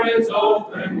door is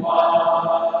open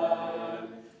wide.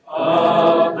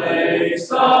 A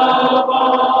place of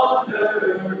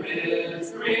honor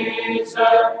is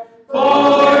reserved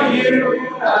for you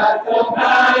at the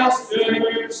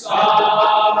Master's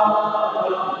side.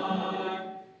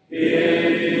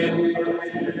 In the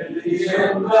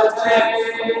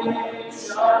invitation,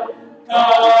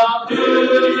 come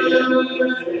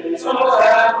to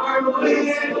soever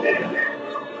will.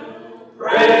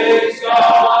 Praise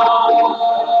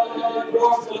God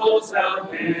for full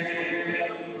salvation,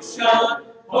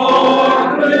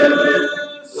 for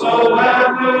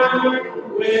whosoever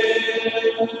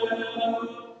will.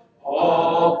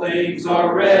 All things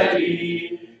are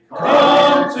ready,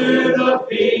 come to the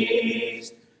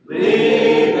feast.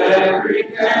 Leave every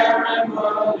care and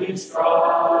worldly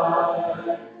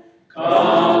strife.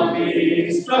 Come,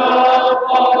 feast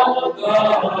upon the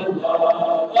love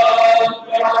of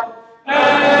God,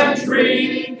 and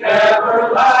drink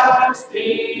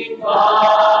everlasting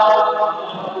life.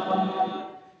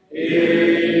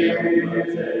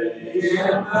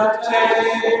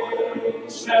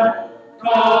 Invitation,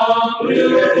 come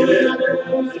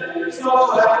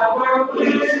whosoever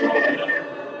will.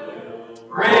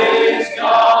 Praise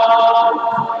God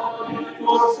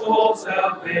for full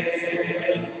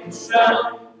salvation,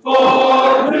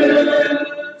 for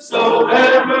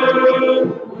whosoever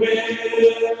will.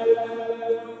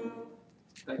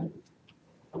 Thank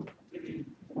you.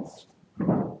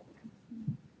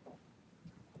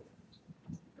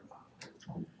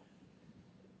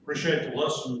 Appreciate the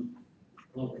lesson,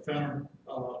 Brother Fenner.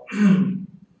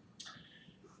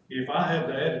 If I had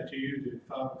to add it to you that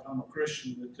if I become a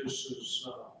Christian, that this is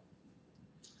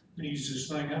the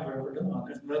easiest thing I've ever done.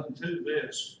 There's nothing to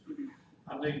this.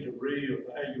 I need to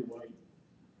reevaluate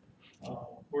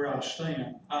where I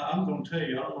stand. I'm going to tell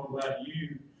you, I don't know about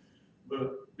you,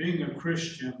 but being a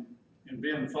Christian and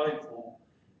being faithful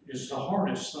is the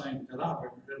hardest thing that I've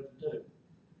ever had to do.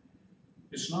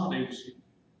 It's not easy.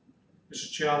 It's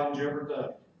a challenge every day.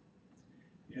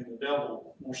 And the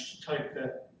devil wants to take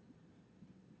that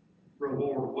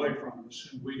reward away from us,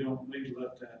 and we don't need to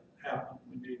let that happen.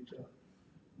 We need to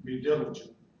be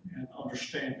diligent and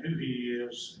understand who he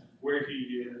is and where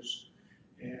he is,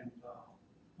 and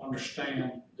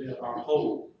understand that our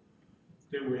hope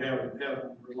that we have in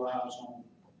heaven relies on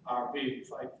our being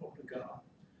faithful to God.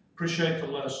 Appreciate the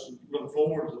lesson. Look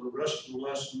forward to the rest of the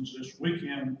lessons this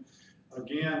weekend.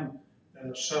 Again,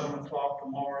 at 7 o'clock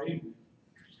tomorrow evening.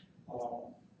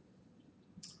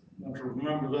 Want to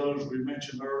remember those we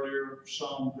mentioned earlier,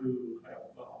 some who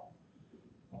have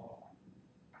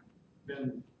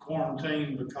been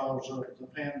quarantined because of the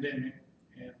pandemic,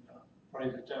 and pray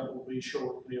that that will be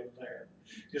short-lived there.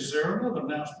 Is there another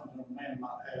announcement that a man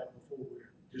might have before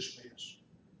we're dismissed?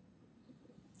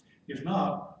 If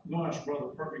not, I'm going to ask Brother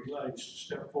Perky Glades to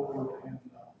step forward and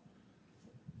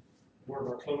word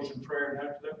our closing prayer, and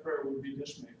after that prayer we'll be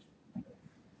dismissed.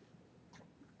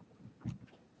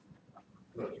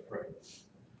 Let us pray.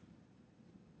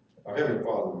 Our Heavenly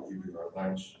Father, we give you our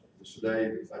thanks this day.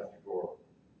 We thank you for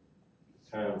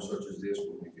times such as this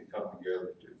when we can come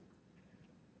together to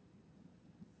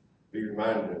be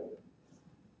reminded of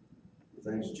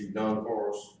the things that you've done for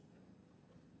us,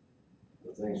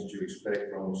 the things that you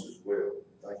expect from us as well.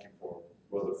 Thank you for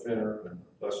Brother Fenner and the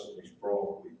blessing he's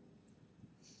brought. We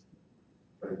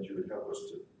pray that you would help us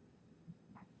to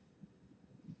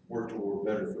work toward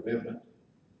better commitment,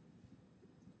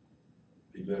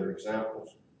 be better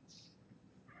examples.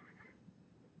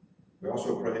 We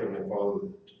also pray, Heavenly Father,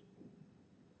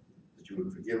 that you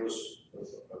would forgive us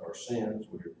of our sins.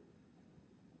 We're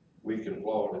weak and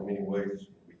flawed in many ways.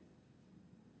 We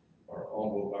are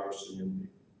humbled by our sin.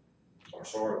 We are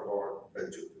sorry for it. Pray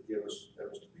that you would forgive us,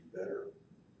 help us to be better.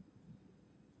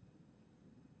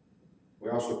 We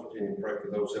also continue to pray for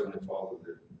those, Heavenly Father,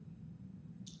 that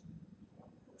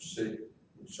are sick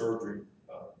with surgery,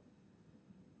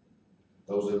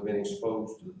 those that have been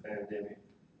exposed to the pandemic.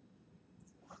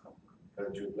 Pray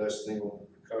that you would bless them with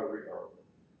recovery or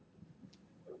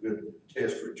a good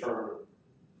test return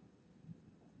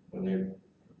when they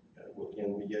will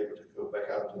again be able to go back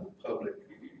out to the public.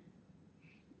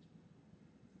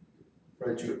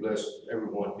 Pray that you would bless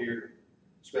everyone here,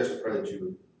 especially pray that you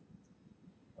would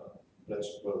bless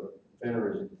Brother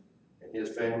Fenner and his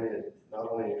family, and not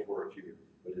only his work here,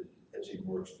 but as he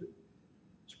works to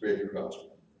spread your gospel.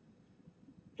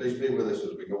 Please be with us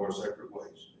as we go our separate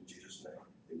ways. In Jesus' name,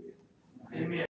 amen. Amen.